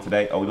later on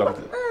today. Oh, we about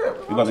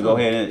to. You about to go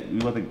ahead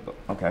and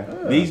okay.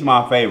 Yeah. These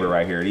my favorite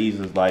right here. These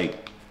is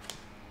like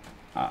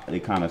they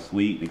kind of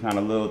sweet, they kind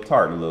of little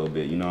tart a little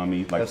bit. You know what I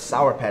mean? Like the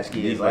Sour Patch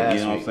Kids. Like,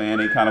 you know what I'm saying?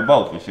 They kind of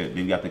both and shit.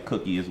 Then you got the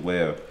cookie as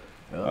well.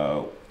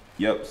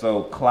 Yep.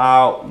 So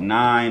Cloud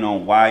 9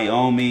 on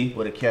Wyoming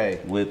with a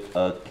K. With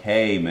a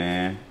K,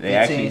 man. They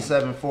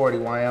 15740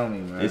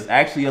 Wyoming, man. It's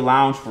actually a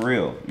lounge for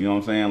real. You know what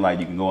I'm saying? Like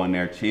you can go in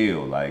there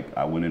chill. Like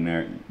I went in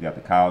there. You got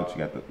the couch. You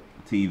got the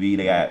TV.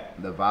 They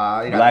got the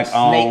vibe. You got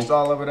the snakes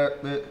all over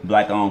that bit.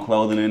 Black owned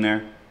clothing in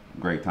there.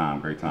 Great time.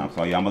 Great time.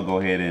 So yeah, I'm gonna go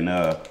ahead and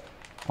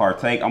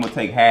partake. I'm gonna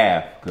take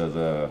half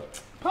because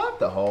pop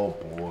the whole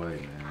boy,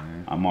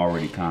 man. I'm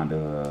already kind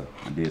of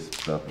I did some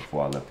stuff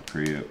before I left the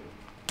crib,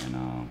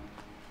 and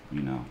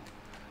you know.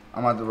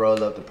 I'm about to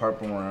roll up the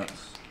purple ones.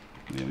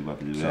 Yeah, we about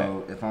to do that.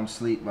 So if I'm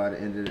asleep by the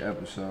end of the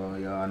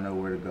episode, y'all know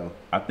where to go.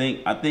 I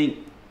think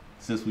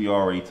since we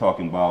already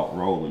talking about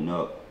rolling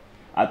up,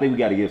 I think we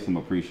got to give some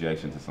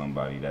appreciation to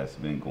somebody that's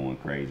been going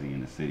crazy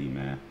in the city,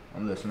 man.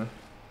 I'm listening.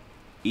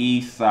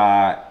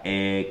 Eastside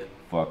Egg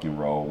fucking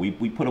roll. We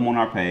put him on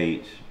our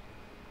page.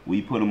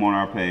 Shouting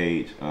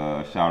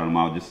him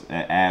out, just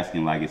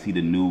asking like, is he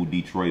the new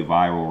Detroit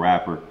viral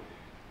rapper?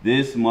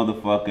 This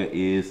motherfucker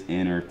is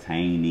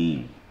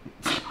entertaining.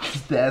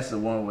 That's the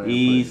one way.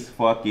 He's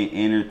fucking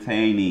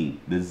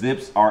entertaining. The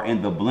zips are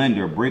in the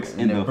blender, bricks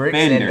in the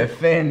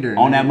fender.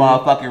 On that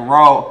motherfucking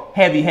roll,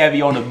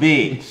 heavy on the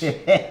bitch.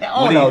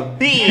 On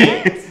the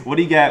bitch. What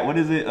he got? What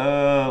is it?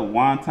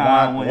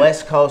 Wonton.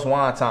 West Coast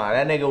Wonton.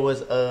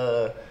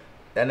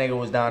 That nigga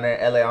was down there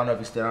in LA. I don't know if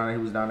he's still down there.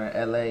 He was down there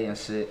in LA and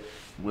shit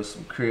with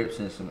some Crips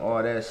and some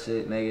all that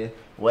shit, nigga.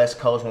 West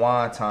Coast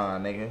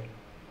Wonton, nigga.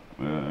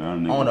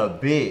 On a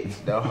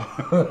bitch,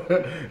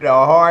 the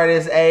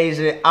hardest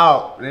Asian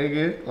out,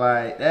 nigga.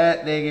 Like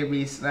that nigga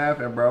be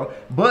snapping, bro.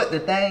 But the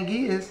thing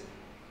is,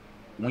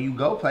 when you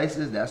go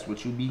places, that's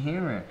what you be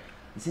hearing.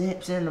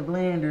 Zips in the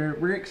blender,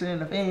 bricks in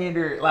the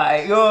fender.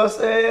 Like, you know what I'm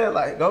saying?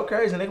 Like, go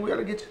crazy, nigga. We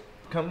gotta get you.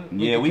 Come.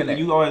 Yeah,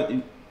 you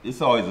always.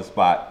 It's always a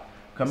spot.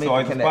 It's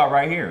always a spot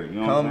right here. You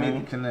know what I'm saying? Come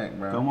meet the connect,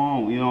 bro. Come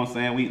on, you know what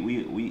I'm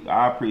saying?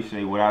 I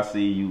appreciate what I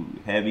see you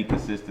heavy,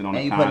 consistent on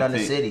the content. And you putting on the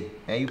city.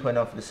 And you putting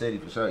on for the city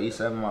for sure. East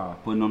 7 Mile.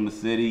 Putting on the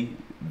city,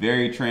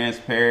 very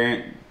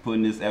transparent,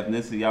 putting this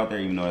ethnicity out there,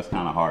 even though it's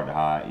kind of hard to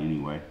hide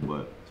anyway,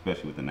 but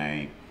especially with the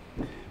name.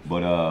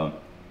 But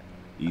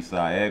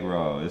Eastside Egg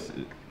Roll,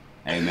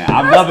 hey man,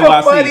 I love it when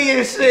I see.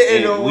 Funniest shit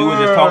in the world. We were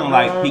just talking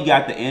like he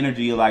got the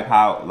energy like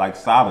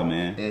Sada,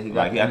 man. Yeah, he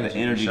got the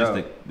energy,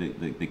 just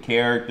the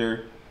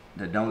character.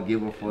 That don't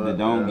give a fuck. That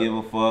don't give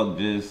a fuck.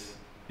 Just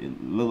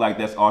it look like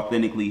that's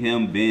authentically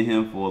him. Been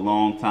him for a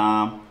long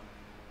time.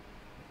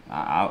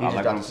 I just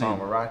like got the song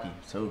with Rocky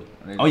too.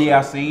 Oh yeah,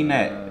 I seen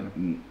that.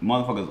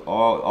 Motherfuckers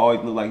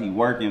always look like he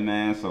working,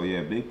 man. So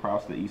yeah, big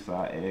props to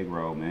Eastside Egg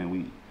Roll, man.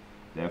 We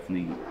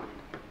definitely.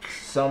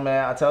 So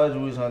man, I told you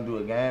we was gonna do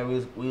a game.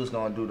 We was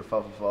gonna do the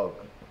 4 for 4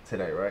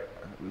 today, right?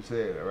 We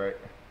said that, right?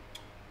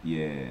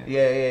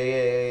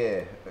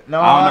 Yeah. No,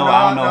 I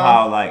don't know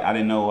how like I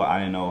didn't know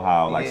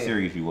how like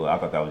serious you were. I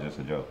thought that was just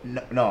a joke.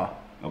 No.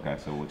 Okay,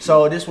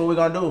 so this is what we're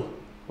gonna do.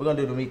 We're gonna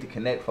do the Meet the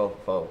Connect 4 for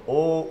 4.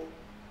 Oh,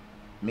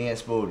 me and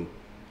Spooty.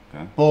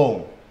 Okay.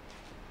 Boom.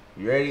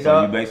 You ready, so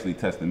dog? You basically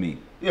testing me.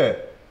 Yeah.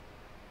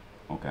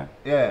 Okay.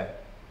 Yeah.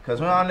 Cause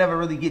I'll never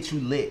really get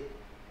you lit.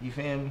 You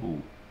feel me?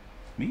 Ooh.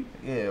 Me?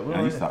 Yeah, we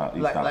no, stop.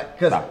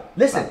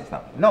 Listen.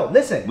 No,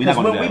 listen. Because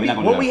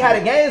when we had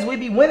the games, we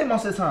be winning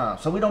most of the time,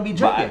 so we don't be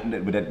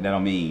drinking. But that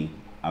don't mean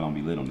I don't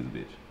be lit on this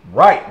bitch.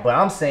 Right, but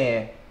I'm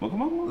saying, well,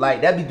 come on.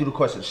 Like that be through the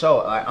course of the show.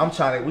 Like I'm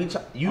trying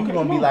to, you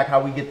gonna be like how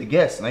we get the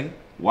guests, nigga.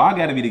 Well, I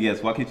gotta be the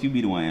guest. Why can't you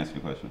be the one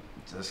answering the question?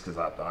 Just because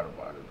I thought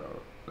about it,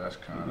 though. That's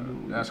kind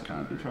of.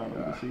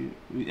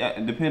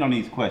 It depend on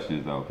these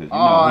questions though, because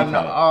man, you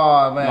know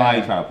how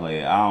you try to play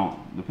it. I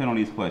don't depend on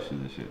these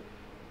questions and shit.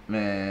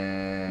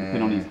 Man.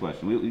 Depend on these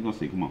questions. We gonna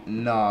see. Come on.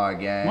 Nah,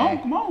 gang.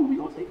 Come on. We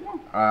gonna see. Come on.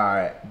 All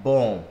right.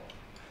 Boom.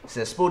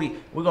 Says Spooty,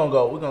 we're gonna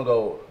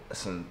go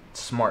some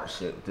smart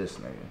shit with this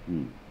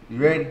nigga. You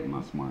ready? I'm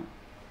not smart.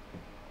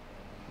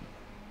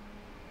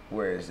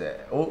 Where is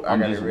that? Oh, I'm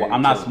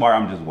not smart.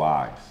 I'm just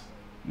wise.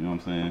 You know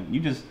what I'm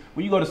saying?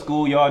 When you go to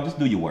school, y'all just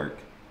do your work.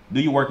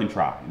 Do your work and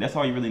try. That's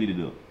all you really need to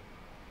do.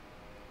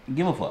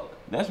 Give a fuck.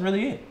 That's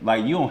really it.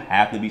 Like you don't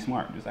have to be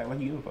smart. Just act like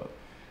you give a fuck.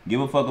 Give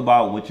a fuck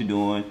about what you're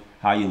doing,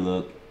 how you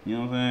look. You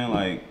know what I'm saying?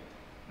 Like,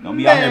 don't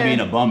be out here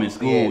being a bum in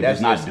school,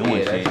 just not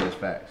doing shit. That's just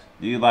facts.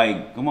 You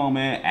like, come on,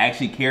 man.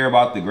 Actually care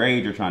about the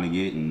grades you're trying to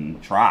get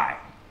and try.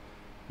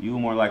 You will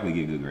more likely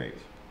get good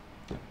grades.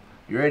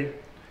 You ready?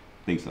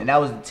 Think so. And that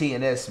was the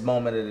TNS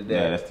moment of the day.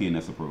 Yeah, that's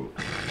TNS approved.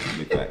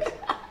 Big fact.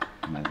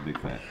 That's a big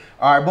fact.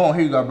 All right, boom.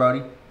 Here you go, Brody.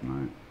 All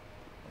right.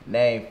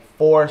 Name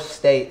 4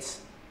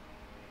 states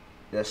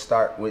that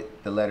start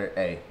with the letter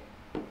A.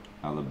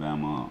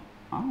 Alabama.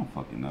 I don't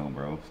fucking know,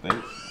 bro. States.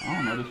 I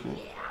don't know this shit.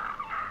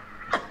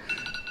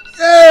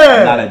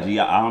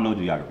 I don't know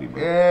geography,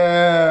 bro.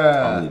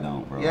 Yeah. I really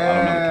don't, bro. Yeah. I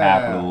don't know the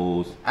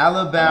capitals.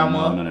 Alabama,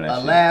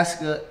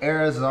 Alaska,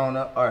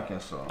 Arizona,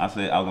 Arkansas. I was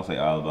gonna say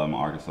Alabama,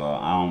 Arkansas.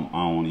 I don't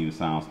want to even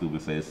sound stupid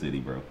and say a city,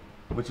 bro.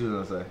 What you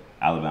gonna say?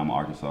 Alabama,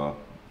 Arkansas.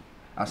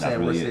 I'm saying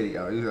really what city?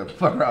 Oh, you gonna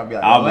fuck around and be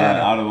like Atlanta.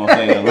 I was gonna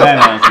say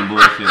Atlanta and some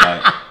bullshit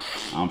like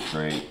I'm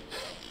straight.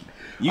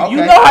 You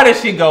know how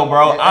this shit go,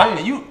 bro.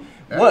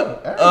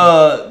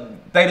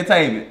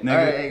 Entertainment,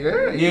 nigga. Hey,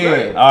 good.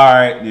 Yeah. All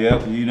right.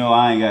 Yep. You know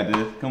I ain't got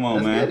this. Come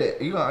on, man. Let's get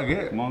it. You gonna get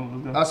it. Come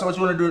on, let's go. So what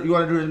you wanna do? You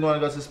wanna do is you wanna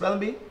go to the spelling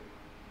bee?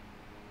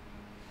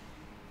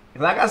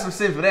 Cause I got some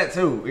shit for that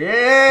too. Yeah.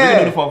 We can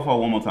do the 4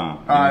 one more time.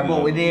 All right,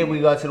 boom. We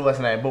go to the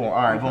Western name. Boom. All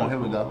right, boom. Here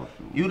we go.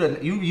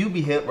 You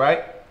be hip,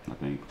 right? I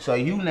think. So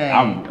you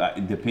name.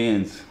 It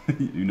depends.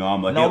 You know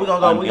I'm like. No, we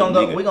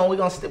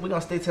gonna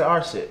stick to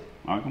our shit.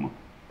 All right, come on.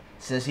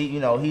 Since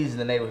he's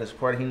the neighborhood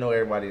supporter, he know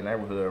everybody in the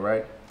neighborhood,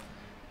 right?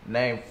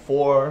 Name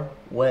 4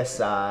 West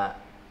Side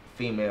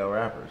female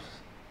rappers.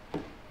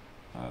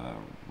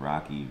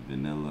 Rocky,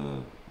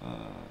 Vanilla,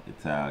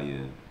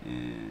 Italia,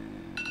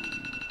 and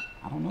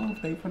I don't know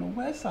if they from the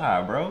West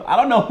Side, bro. I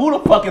don't know who the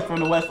fuck is from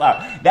the West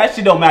Side. That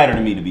shit don't matter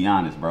to me, to be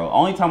honest, bro.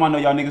 Only time I know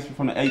y'all niggas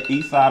from the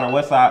East Side or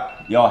West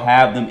Side, y'all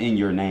have them in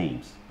your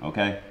names,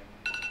 okay?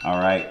 All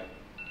right.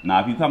 Now,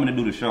 if you coming to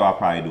do the show, I'll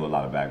probably do a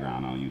lot of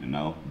background on you to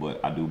know, but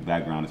I do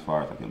background as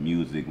far as like the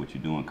music, what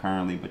you're doing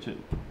currently, but your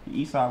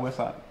East Side, West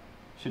Side,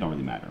 shit don't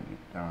really matter to me.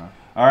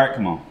 All right,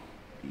 come on.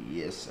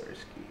 Yes, sir,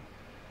 Ski.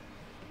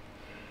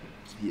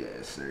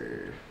 Yes,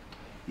 sir.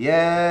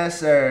 Yes,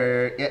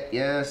 sir.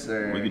 Yes,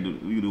 sir. We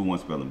can do one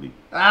spelling bee.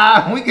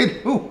 We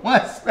can do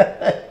one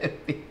spelling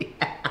bee.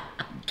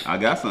 I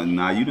got something.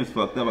 Nah, you just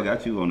fucked up. I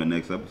got you on the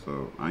next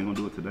episode. I ain't gonna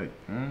do it today.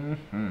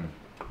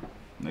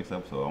 Next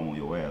episode, I want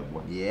your ass,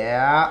 boy.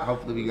 Yeah.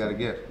 Hopefully we got a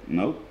guest.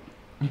 Nope.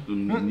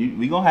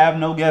 We gonna have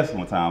no guests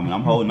one time, and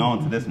I'm holding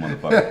on to this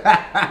motherfucker.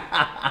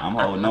 I'm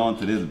holding on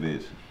to this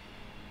bitch.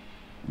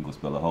 You gonna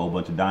spell a whole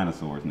bunch of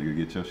dinosaurs, nigga.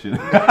 Get your shit.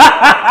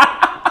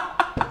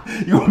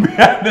 You gonna be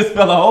having to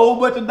spell a whole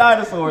bunch of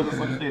dinosaurs or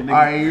some shit, nigga.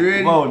 Alright, you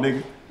ready? Come on,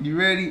 nigga. You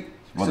ready?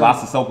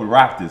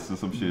 Velociraptor or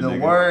some shit, nigga. The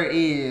word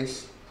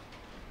is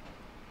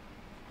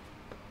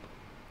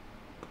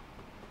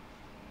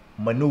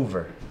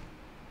maneuver.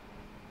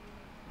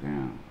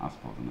 Damn, I'm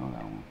supposed to know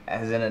that one.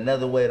 As in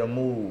another way to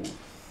move.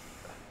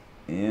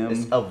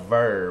 It's a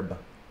verb.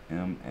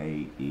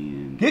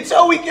 M-A-N. Get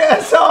your weak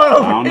ass on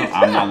over. I don't know.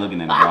 I'm not looking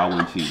at it, bro. I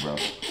wouldn't cheat, bro.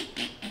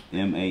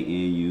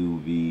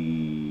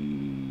 M-A-N-U-V-E-R.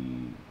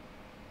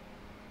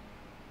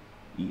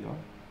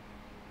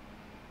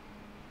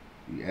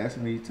 You asked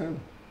me to tell.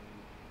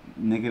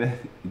 Nigga,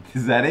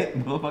 is that it,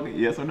 motherfucker?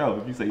 Yes or no?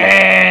 If you say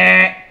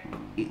yes.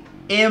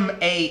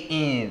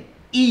 M-A-N-E-U-V-E-R.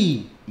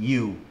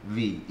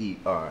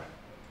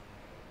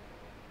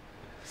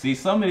 See,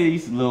 some of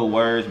these little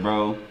words,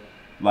 bro,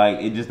 like,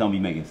 it just don't be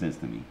making sense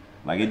to me.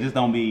 Like, it just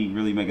don't be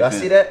really making sense.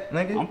 Y'all see that,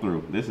 nigga? I'm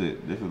through. This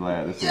is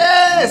last.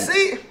 Yeah,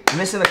 see?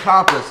 Mission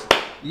accomplished.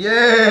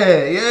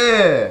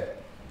 Yeah.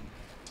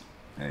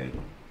 Hey,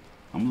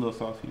 I'm a little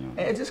saucy, you know.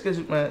 Hey, just cause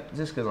I'm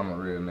a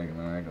real nigga,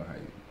 man, I ain't gonna hate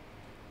you.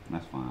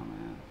 That's fine,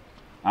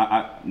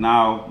 man.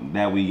 Now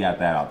that we got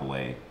that out the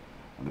way,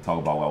 I can talk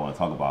about what I want to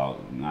talk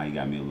about. Now you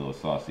got me a little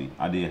saucy.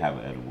 I did have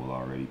an edible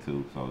already,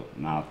 too, so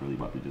now it's really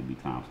about to just be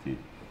times 10.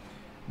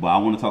 But I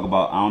want to talk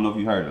about, I don't know if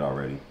you heard it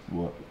already.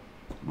 What?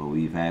 But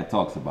we've had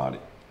talks about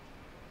it.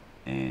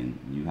 And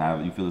you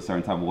feel a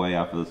certain type of way,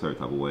 I feel a certain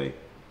type of way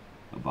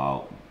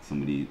about some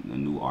of the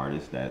new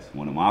artists. That's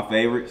one of my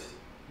favorites.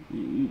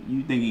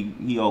 You think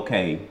he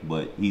okay,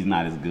 but he's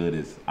not as good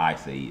as I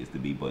say he is to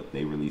be. But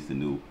they released a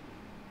new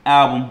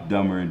album,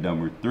 Dumber and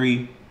Dumber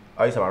 3.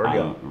 Oh, you talking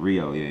about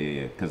Rio? Rio,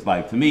 yeah. Because,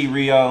 like, to me,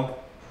 Rio,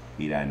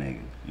 he that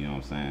nigga. You know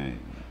what I'm saying?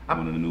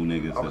 One of the new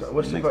niggas. Okay, so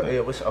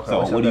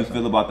what do you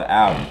feel about the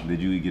album? Did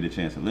you get a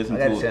chance to listen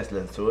to it? I got a chance to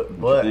listen to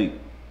it, but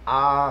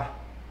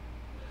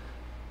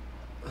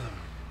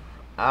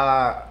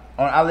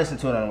I listened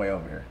to it on the way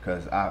over here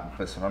because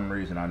for some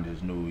reason I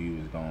just knew you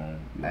was gonna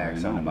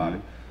ask something about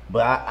it.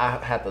 But I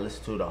had to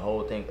listen to the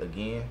whole thing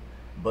again.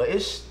 But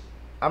it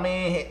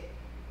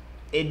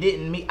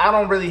didn't I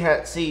don't really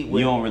see.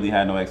 You don't really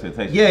have no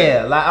expectations.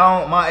 Yeah,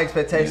 like my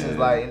expectations,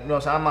 like, you know what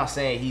I'm saying? I'm not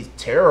saying he's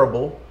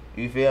terrible.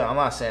 You feel? I'm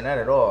not saying that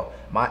at all.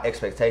 My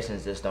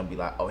expectations just don't be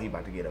like, oh, he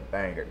about to get a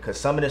banger. Cause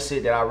some of the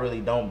shit that I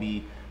really don't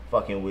be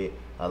fucking with,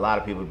 a lot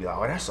of people be like,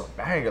 oh, that's a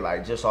banger,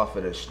 like just off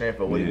of the strength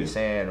of what he be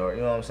saying, or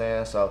you know what I'm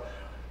saying? So,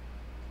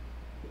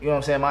 you know what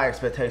I'm saying? My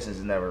expectations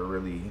is never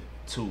really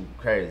too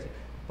crazy.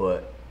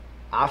 But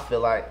I feel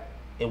like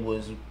it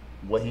was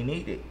what he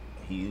needed.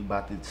 He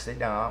about to sit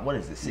down. What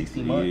is it?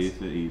 60 months?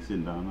 Yeah, he's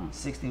sitting down now.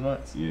 60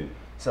 months? Yeah.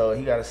 So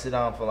he got to sit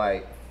down for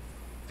like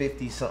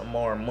 50 something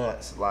more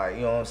months. Like,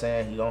 you know what I'm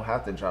saying? He don't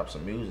have to drop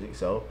some music.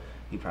 So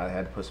he probably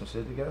had to put some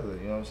shit together.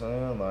 You know what I'm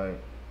saying? Like,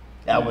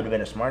 that would have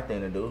been a smart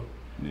thing to do.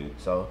 Yeah.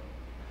 So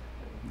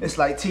it's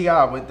like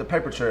T.I. with the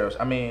Paper Trails.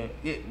 I mean,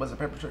 it was a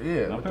Paper Trail.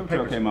 Yeah. No, Paper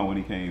Trail came out when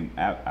he came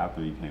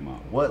after he came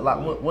out.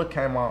 What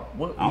came out? I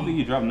don't think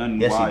he dropped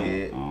nothing. Yes, he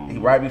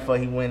did. Right before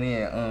he went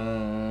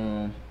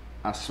in.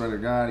 I swear to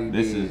God, he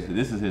did.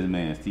 This is his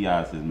man.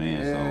 T.I.'s his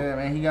man. Yeah, so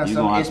man, he got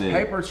some. It's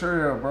paper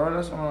trail, bro.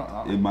 That's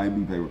what it might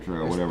be paper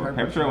trail, whatever.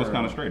 Paper trail was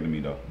kind of straight to me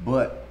though.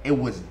 But it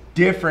was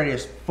different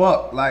as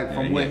fuck. Like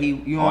from what he,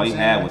 you know, all what he I'm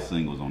had saying? was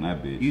singles on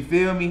that bitch. You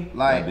feel me?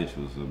 Like that bitch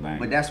was a banger.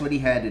 But that's what he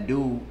had to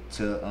do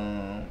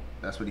to.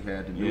 That's what he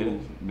had to do. Yeah,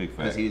 big fact.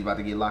 Because he was about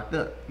to get locked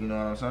up. You know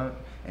what I'm saying?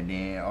 And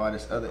then all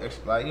this other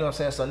extra, like, you know what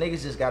I'm saying? So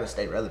niggas just gotta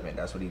stay relevant.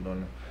 That's what he's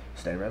doing.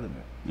 Stay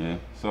relevant. Yeah.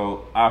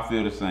 So I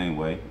feel the same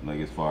way. Like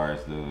as far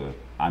as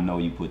I know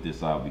you put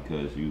this out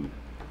because you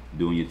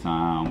doing your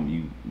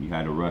time. You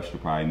had to rush to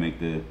probably make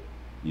the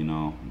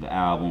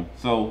album.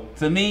 So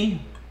to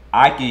me,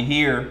 I can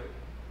hear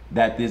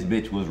that this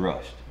bitch was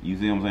rushed. You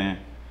see what I'm saying?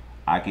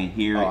 I can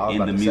hear it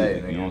in the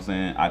music. You know what I'm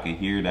saying? I can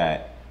hear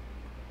that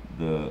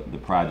the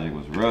project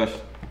was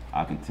rushed.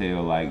 I can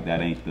tell like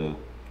that ain't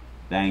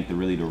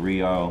really the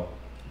Rio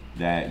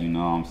that, you know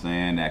what I'm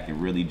saying, that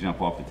can really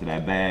jump off into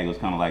that bag. It was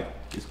kind of like,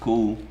 it's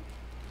cool,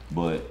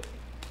 but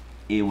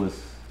it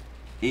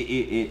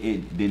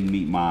didn't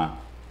meet my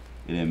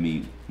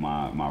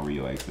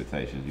Rio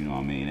expectations, you know what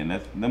I mean? And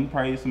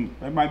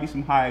there might be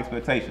some high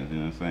expectations, you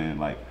know what I'm saying?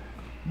 Like,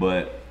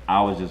 but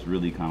I was just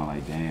really kind of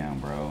like, damn,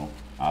 bro.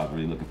 I was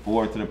really looking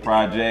forward to the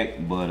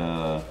project, but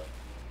I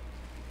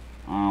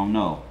don't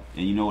know.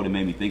 And you know what it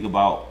made me think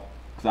about?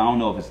 Because I don't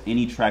know if it's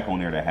any track on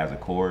there that has a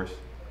chorus.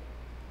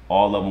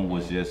 All of them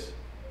was just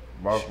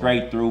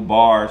straight through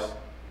bars.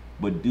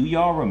 But do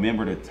y'all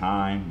remember the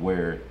time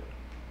where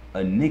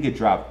a nigga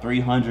dropped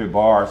 300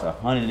 bars,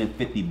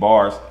 150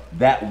 bars?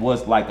 That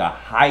was like a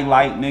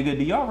highlight, nigga.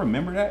 Do y'all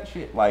remember that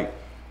shit? Like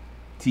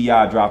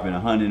T.I. dropping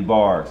 100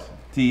 bars.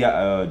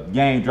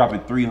 Game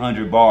dropping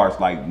 300 bars.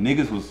 Like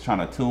niggas was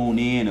trying to tune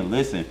in and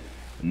listen.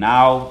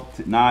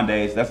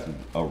 Nowadays, that's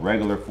a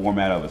regular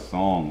format of a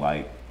song.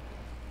 Like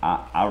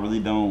I really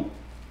don't.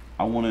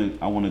 I want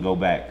to go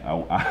back. I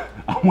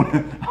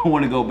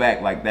want to go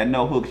back. Like that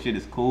no hook shit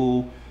is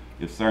cool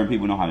if certain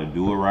people know how to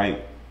do it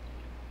right.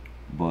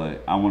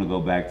 But I want to go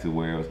back to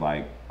where it was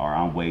like, all right,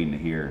 I'm waiting to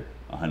hear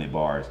 100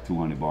 bars,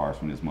 200 bars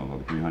from this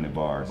motherfucker, 300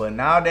 bars. But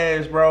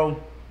nowadays, bro,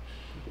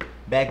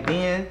 back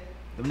then,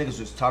 them niggas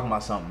was talking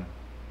about something.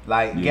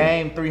 Like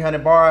Game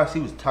 300 bars, he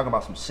was talking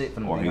about some shit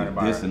from the 300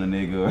 bars. Or he dissing a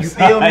nigga. Or you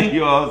feel me? You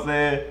know what I'm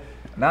saying?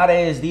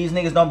 Nowadays, these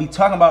niggas don't be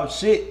talking about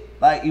shit.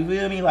 Like, you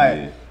feel me?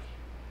 Like,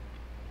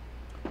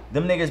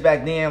 them niggas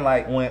back then,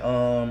 like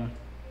when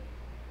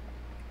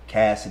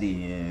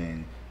Cassidy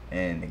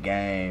and the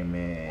Game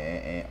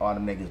and all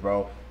them niggas,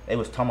 bro, they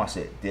was talking about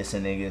shit,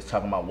 dissing niggas,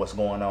 talking about what's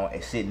going on,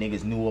 and shit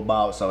niggas knew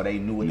about, so they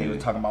knew what they were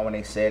talking about when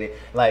they said it.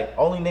 Like,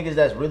 only niggas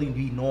that's really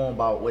be knowing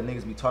about what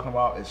niggas be talking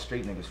about is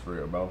street niggas for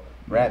real, bro.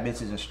 Rap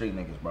bitches and street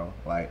niggas, bro.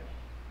 Like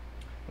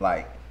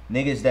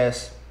niggas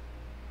that's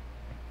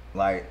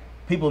like,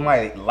 people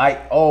might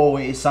like, oh,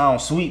 it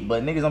sounds sweet,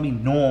 but niggas don't be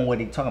knowing what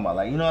they talking about.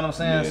 Like, you know what I'm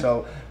saying? Yeah.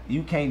 So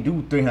you can't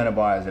do 300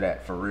 bars of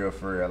that for real,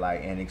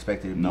 like, and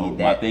expect it to be that.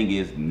 My thing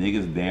is,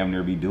 niggas damn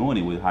near be doing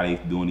it with how they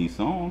doing these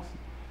songs.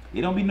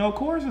 It don't be no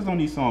choruses on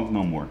these songs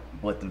no more.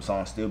 But them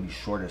songs still be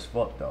short as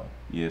fuck though.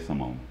 Yeah,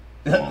 some of them.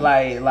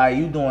 like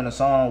you doing a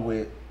song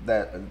with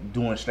that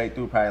doing straight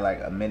through probably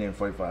like 1 minute and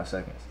 45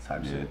 seconds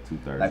type shit.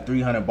 2:30. Like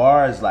 300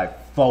 bars,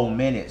 like 4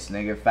 minutes,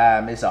 nigga.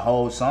 5 minutes, a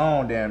whole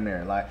song damn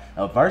near. Like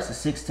a verse is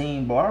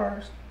 16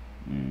 bars.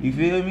 You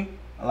feel me?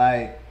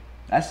 Like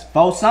that's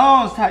 4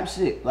 songs type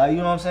shit. Like, you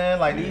know what I'm saying?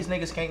 Like these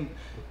niggas can't.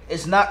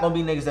 It's not gonna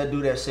be niggas that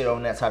do that shit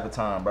on that type of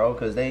time, bro,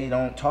 because they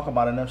don't talk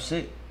about enough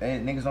shit.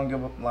 Niggas don't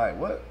give up. Like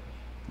what?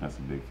 That's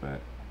a big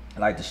fact.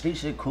 Like the street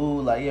shit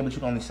cool. Like yeah, but you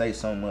can only say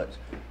so much.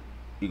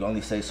 You can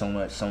only say so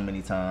much, so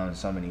many times,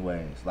 so many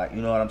ways. Like,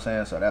 you know what I'm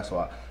saying? So that's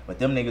why. But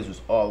them niggas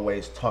was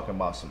always talking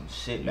about some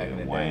shit back in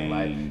the day.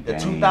 Like the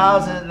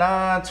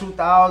 2009,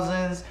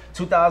 2000s,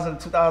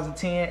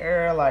 2010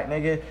 era. Like,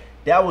 nigga,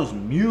 that was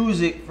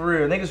music for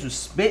real. Niggas was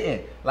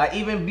spitting. Like,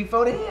 even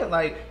before then,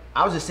 like,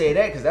 I was just saying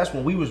that because that's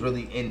when we was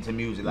really into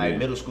music. Like,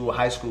 middle school,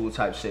 high school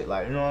type shit.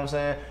 Like, you know what I'm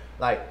saying?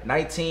 Like,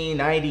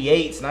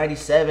 1998s,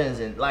 97s.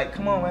 And, like,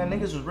 come on, man.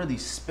 Niggas was really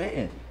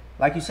spitting.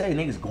 Like you say,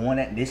 niggas going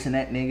at this and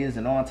that niggas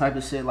and all type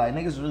of shit. Like,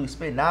 niggas really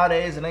spit.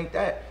 Nowadays, it ain't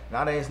that.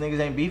 Nowadays, niggas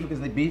ain't beefing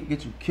because they beef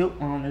get you killed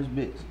on this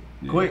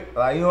bitch. Quick.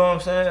 Like, you know what I'm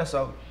saying?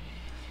 So,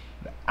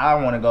 I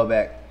want to go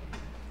back.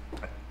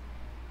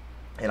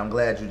 And I'm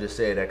glad you just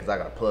said that because I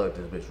got to plug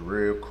this bitch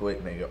real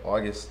quick, nigga.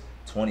 August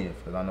 20th,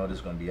 because I know this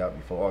is going to be out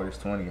before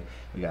August 20th.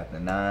 We got the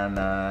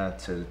 99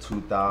 to the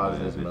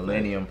 2000s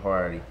Millennium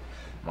Party.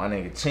 My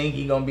nigga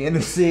Chinky gonna be in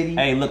the city.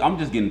 Hey, look, I'm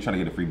just trying to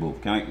get a free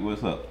booth.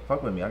 What's up?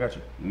 Fuck with me, I got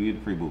you. You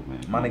get a free booth, man.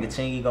 My nigga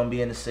Chinky gonna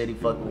be in the city,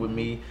 fucking with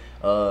me.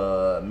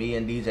 Me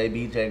and DJ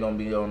BJ gonna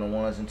be on the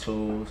 1s and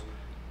 2s.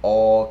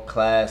 All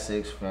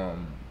classics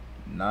from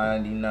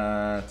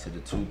 99 to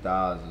the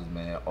 2000s,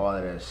 man. All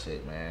of that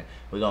shit, man.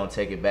 We gonna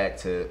take it back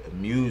to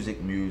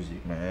music,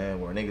 man.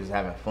 Where niggas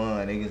having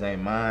fun. Niggas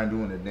ain't mind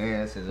doing the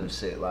dances and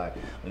shit. Like,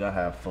 we gonna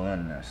have fun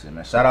and that shit,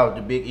 man. Shout out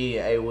to Big E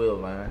and A Will,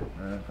 man.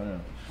 Come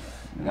on.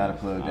 You gotta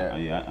plug that.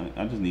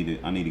 I just need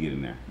it. I need to get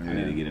in there. Yeah. I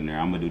need to get in there.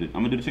 I'm gonna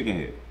do the chicken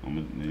head.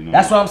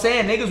 That's what I'm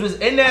saying. Niggas was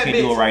in that bitch. I can't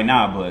do it right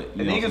now, but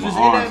you know, niggas was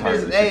in that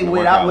bitch. Hey,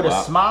 with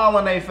a smile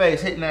on their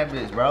face, hitting that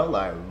bitch, bro.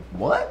 Like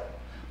what?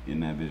 In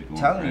that bitch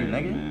going telling you,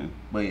 nigga. Man.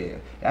 But yeah,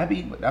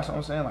 that's what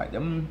I'm saying. Like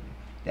them,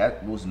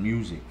 that was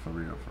music for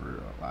real.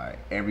 Like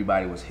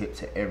everybody was hip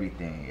to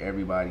everything.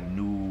 Everybody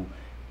knew.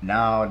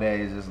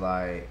 Nowadays it's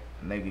like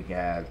nigga can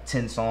have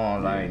 10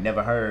 songs I ain't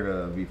never heard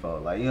of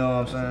before. Like you know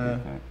what I'm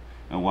saying?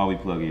 And while we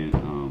plug in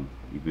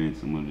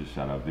events, I'm gonna just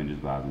shout out Vendors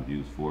Vibes and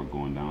Views for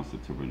going down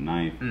September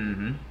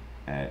 9th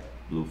at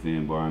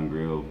Bluefin Bar and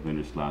Grill.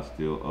 Vendor slots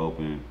still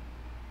open,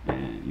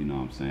 and you know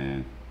what I'm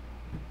saying,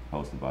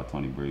 hosted by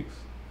Tony Briggs,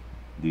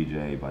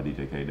 DJ by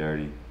DJ K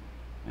Dirty,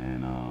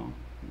 and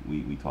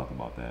we talk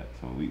about that.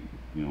 So we,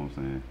 you know what I'm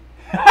saying.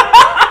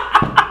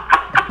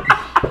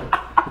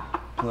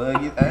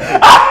 Plug it.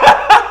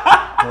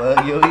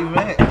 Plug your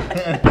event.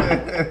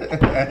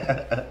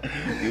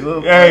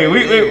 Hey,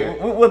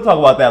 we'll talk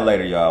about that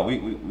later, y'all. We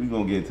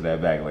gonna get into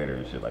that back later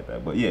and shit like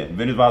that. But yeah,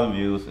 Vendors Vibes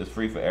Views. It's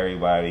free for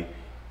everybody.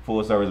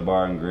 Full service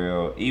bar and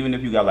grill. Even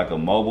if you got like a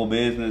mobile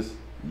business,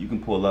 you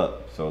can pull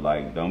up. So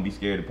like, don't be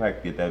scared to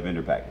get that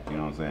vendor package. You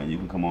know what I'm saying? You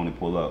can come on and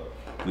pull up.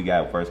 We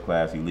got first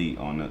class elite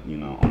on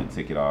the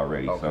ticket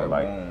already. Okay, so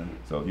like,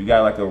 so if you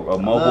got like a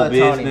mobile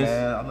business, Tony,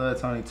 man. I love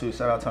Tony too.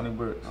 Shout out Tony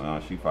Brooks.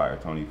 She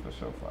fired. Tony for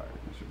sure fired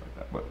and shit like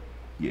that. But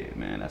yeah,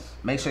 man, that's.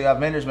 Make sure y'all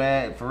vendors,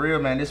 man. For real,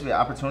 man. This will be an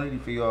opportunity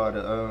for y'all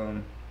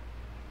to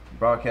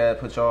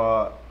broadcast, put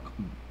y'all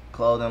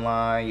clothing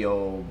line,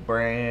 your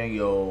brand,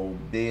 your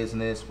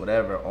business,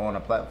 whatever, on a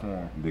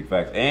platform. Big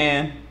facts.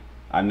 And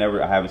I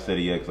haven't said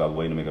it yet because I was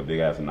waiting to make a big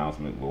ass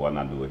announcement, but why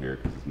not do it here?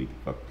 Because it's me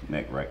fuck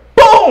neck, right?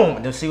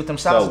 Boom! Just see what them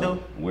shots do.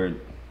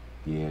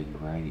 Yeah, you're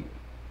right.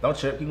 Don't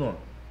trip, keep going.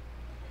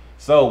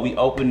 So we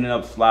opening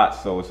up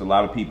slots, so it's a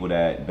lot of people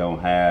that don't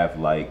have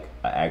like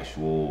an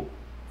actual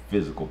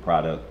physical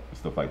product and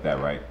stuff like that,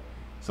 right?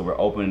 So we're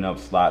opening up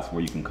slots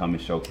where you can come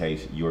and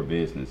showcase your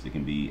business. It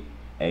can be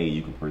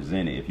you can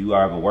present it. If you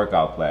have a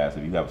workout class,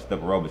 if you have a step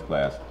aerobics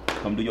class,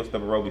 come do your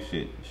step aerobics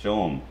shit.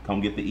 Show them. Come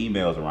get the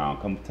emails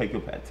around. Come take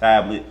your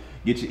tablet,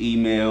 get your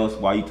emails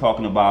while you're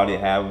talking about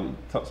it.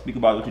 Speak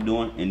about what you're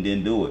doing, and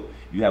then do it.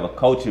 If you have a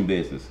coaching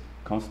business,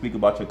 come speak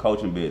about your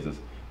coaching business.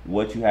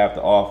 What you have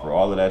to offer,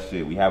 all of that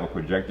shit. We have a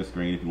projector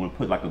screen. If you want to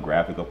put like a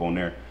graphic up on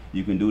there,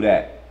 you can do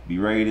that. Be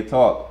ready to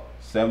talk.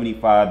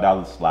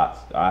 $75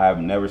 slots. I have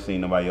never seen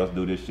nobody else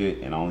do this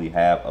shit, and I only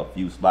have a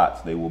few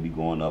slots. They will be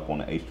going up on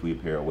the H2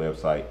 Apparel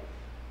website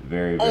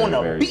very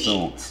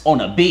soon.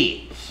 On a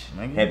beach.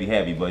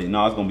 Heavy, but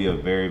no, it's gonna be a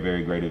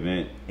very great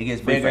event. It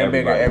gets bigger and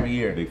bigger every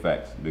year. Big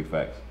facts.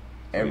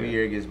 Every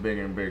year it gets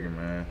bigger and bigger,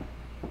 man.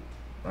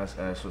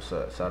 That's what's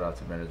up. Shout out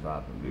to Vendors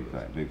Vibes. Big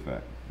fact,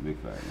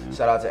 man.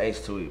 Shout out to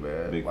H2E,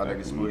 man. Big my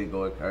nigga Spooty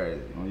going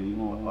crazy. Oh, you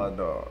know my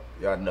dog.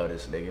 Y'all know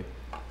this nigga.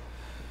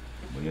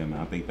 But yeah, man,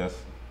 I think that's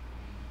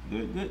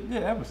good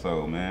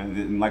episode, man.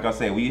 And like I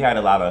said, we had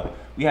a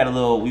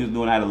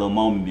little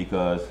moment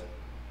because,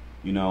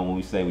 you know, when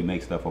we say we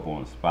make stuff up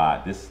on the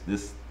spot,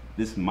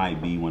 this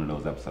might be one of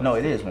those episodes. No,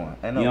 it is one.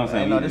 You know what I'm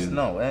saying? You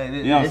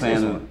know what I'm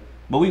saying?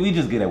 But we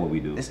just get at what we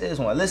do. This is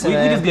one. Listen, we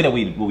just get at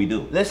what we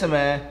do. Listen,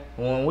 man.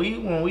 When we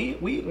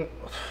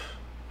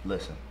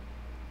listen.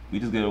 We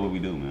just get at what we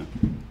do, man.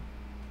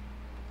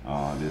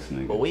 Oh, this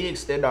nigga. But we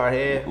extend our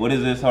head. What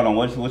is this? Hold on.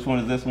 Which one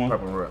is this one?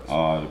 Purple Runs.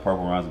 Oh, the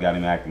Purple Runs got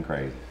him acting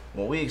crazy.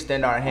 When we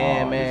extend our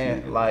hand,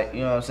 man, like, you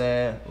know what I'm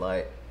saying?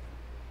 Like,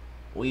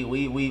 we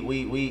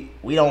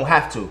don't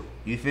have to.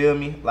 You feel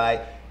me?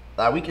 Like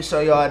we can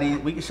show y'all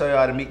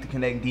the Meet to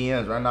Connect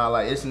DMs right now.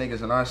 Like, it's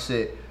niggas in our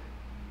shit,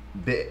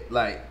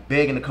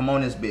 begging to come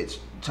on this bitch,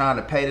 trying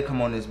to pay to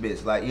come on this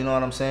bitch. Like, you know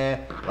what I'm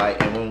saying?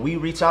 Like, and when we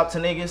reach out to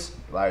niggas,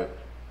 like,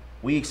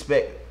 we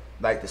expect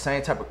like the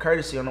same type of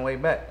courtesy on the way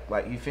back.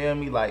 Like, you feel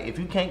me? Like, if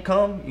you can't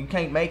come, you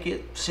can't make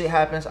it, shit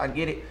happens, I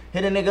get it.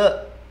 Hit a nigga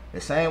up. The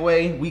same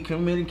way we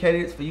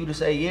communicated for you to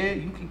say, yeah,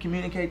 you can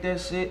communicate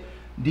that shit,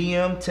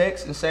 DM,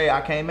 text, and say,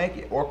 I can't make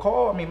it. Or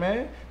call me,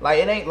 man. Like,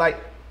 it ain't like,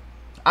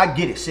 I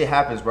get it, shit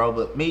happens, bro.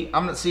 But me,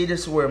 this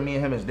is where me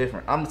and him is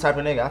different. I'm the type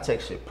of nigga, I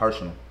take shit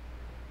personal.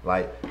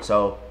 Like,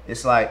 so,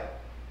 it's like,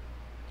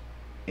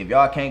 if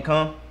y'all can't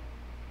come,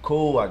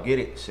 cool, I get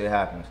it, shit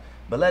happens.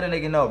 But let a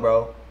nigga know,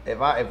 bro.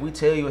 If we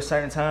tell you a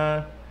certain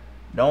time,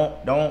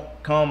 don't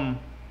come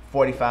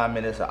 45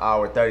 minutes, an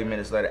hour, 30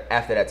 minutes later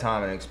after that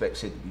time and expect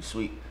shit to be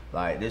sweet.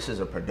 Like, this is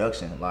a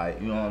production.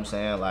 Like, you know what I'm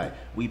saying? Like,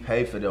 we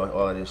pay for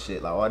all this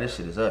shit. Like, all this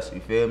shit is us.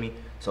 You feel me?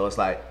 So it's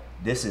like,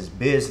 this is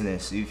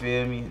business. You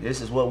feel me?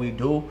 This is what we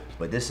do,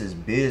 but this is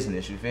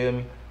business. You feel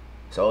me?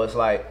 So it's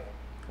like,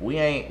 we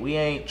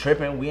ain't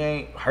tripping. We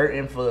ain't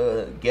hurting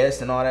for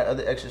guests and all that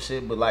other extra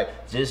shit. But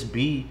like, just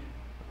be,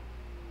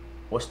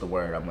 what's the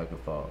word I'm looking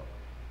for?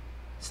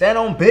 Stand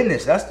on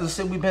business. That's the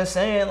shit we've been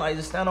saying. Like,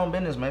 just stand on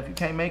business, man. If you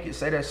can't make it,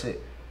 say that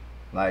shit.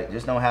 Like,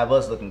 just don't have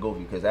us looking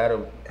goofy, because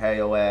that'll have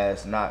your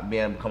ass not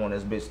being able to come on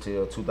this bitch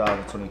till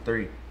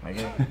 2023. Like,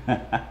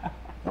 yeah.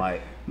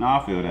 Like, no,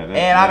 I feel that.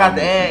 And I got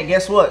the and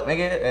guess what,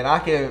 nigga? And I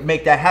can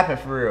make that happen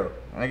for real,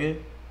 nigga.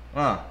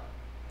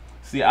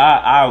 See,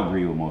 I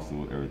agree with most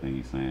of everything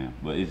he's saying,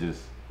 but it's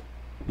just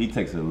he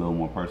takes it a little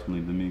more personally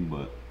than me.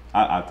 But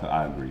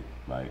I agree.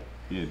 Like,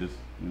 yeah, just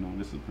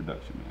this is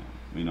production,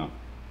 man.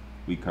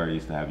 We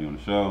courteous to have you on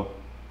the show.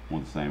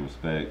 Want the same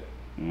respect.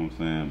 You know what I'm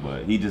saying?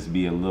 But he just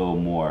be a little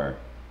more.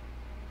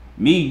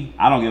 Me,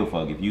 I don't give a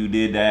fuck if you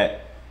did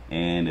that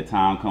and the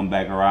time come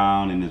back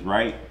around and it's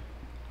right.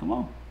 Come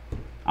on,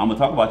 I'm gonna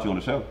talk about you on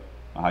the show,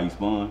 how you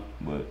spun,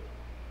 but.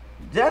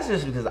 That's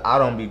just because I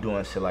don't be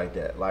doing shit like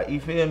that. Like, you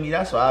feel me?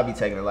 That's why I be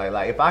taking it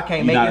like if I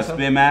can't make it. You not a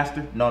spin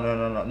master?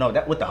 No.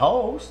 That with the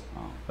hoes.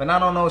 Oh. But I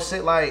don't know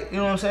shit like, you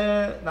know what I'm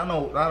saying?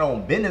 I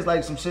don't business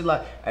like some shit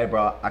like, hey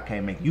bro, I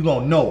can't make it. You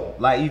gonna know.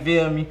 Like, you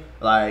feel me?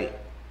 Like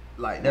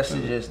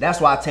that's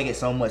why I take it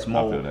so much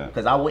more.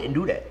 Because I wouldn't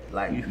do that.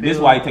 Like, you feel this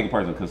is why he take it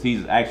personal, because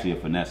he's actually a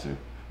finesser.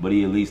 But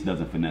he at least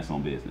doesn't finesse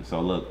on business.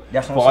 So look,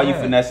 that's for all you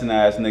finessing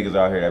ass niggas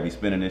out here that be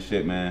spinning this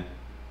shit, man,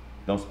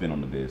 don't spin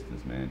on the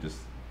business, man. Just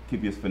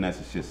keep your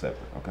finesse shit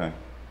separate, okay?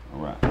 All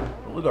right.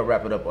 We're gonna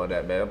wrap it up on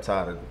that, man. I'm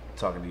tired of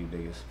talking to you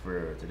niggas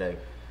for today.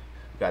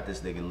 Got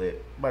this nigga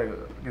lit. Might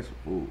get some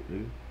food,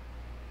 dude.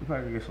 We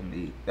probably get something to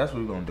eat. That's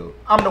what we're gonna do.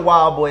 I'm the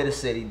wild boy of the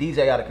city,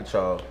 DJ out of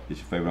control. It's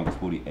your favorite Uncle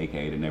Spooty,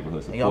 aka the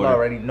neighborhood supporter. And y'all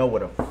already know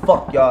where the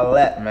fuck y'all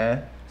at,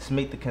 man. Let's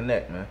meet the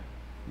connect, man.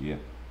 Yeah.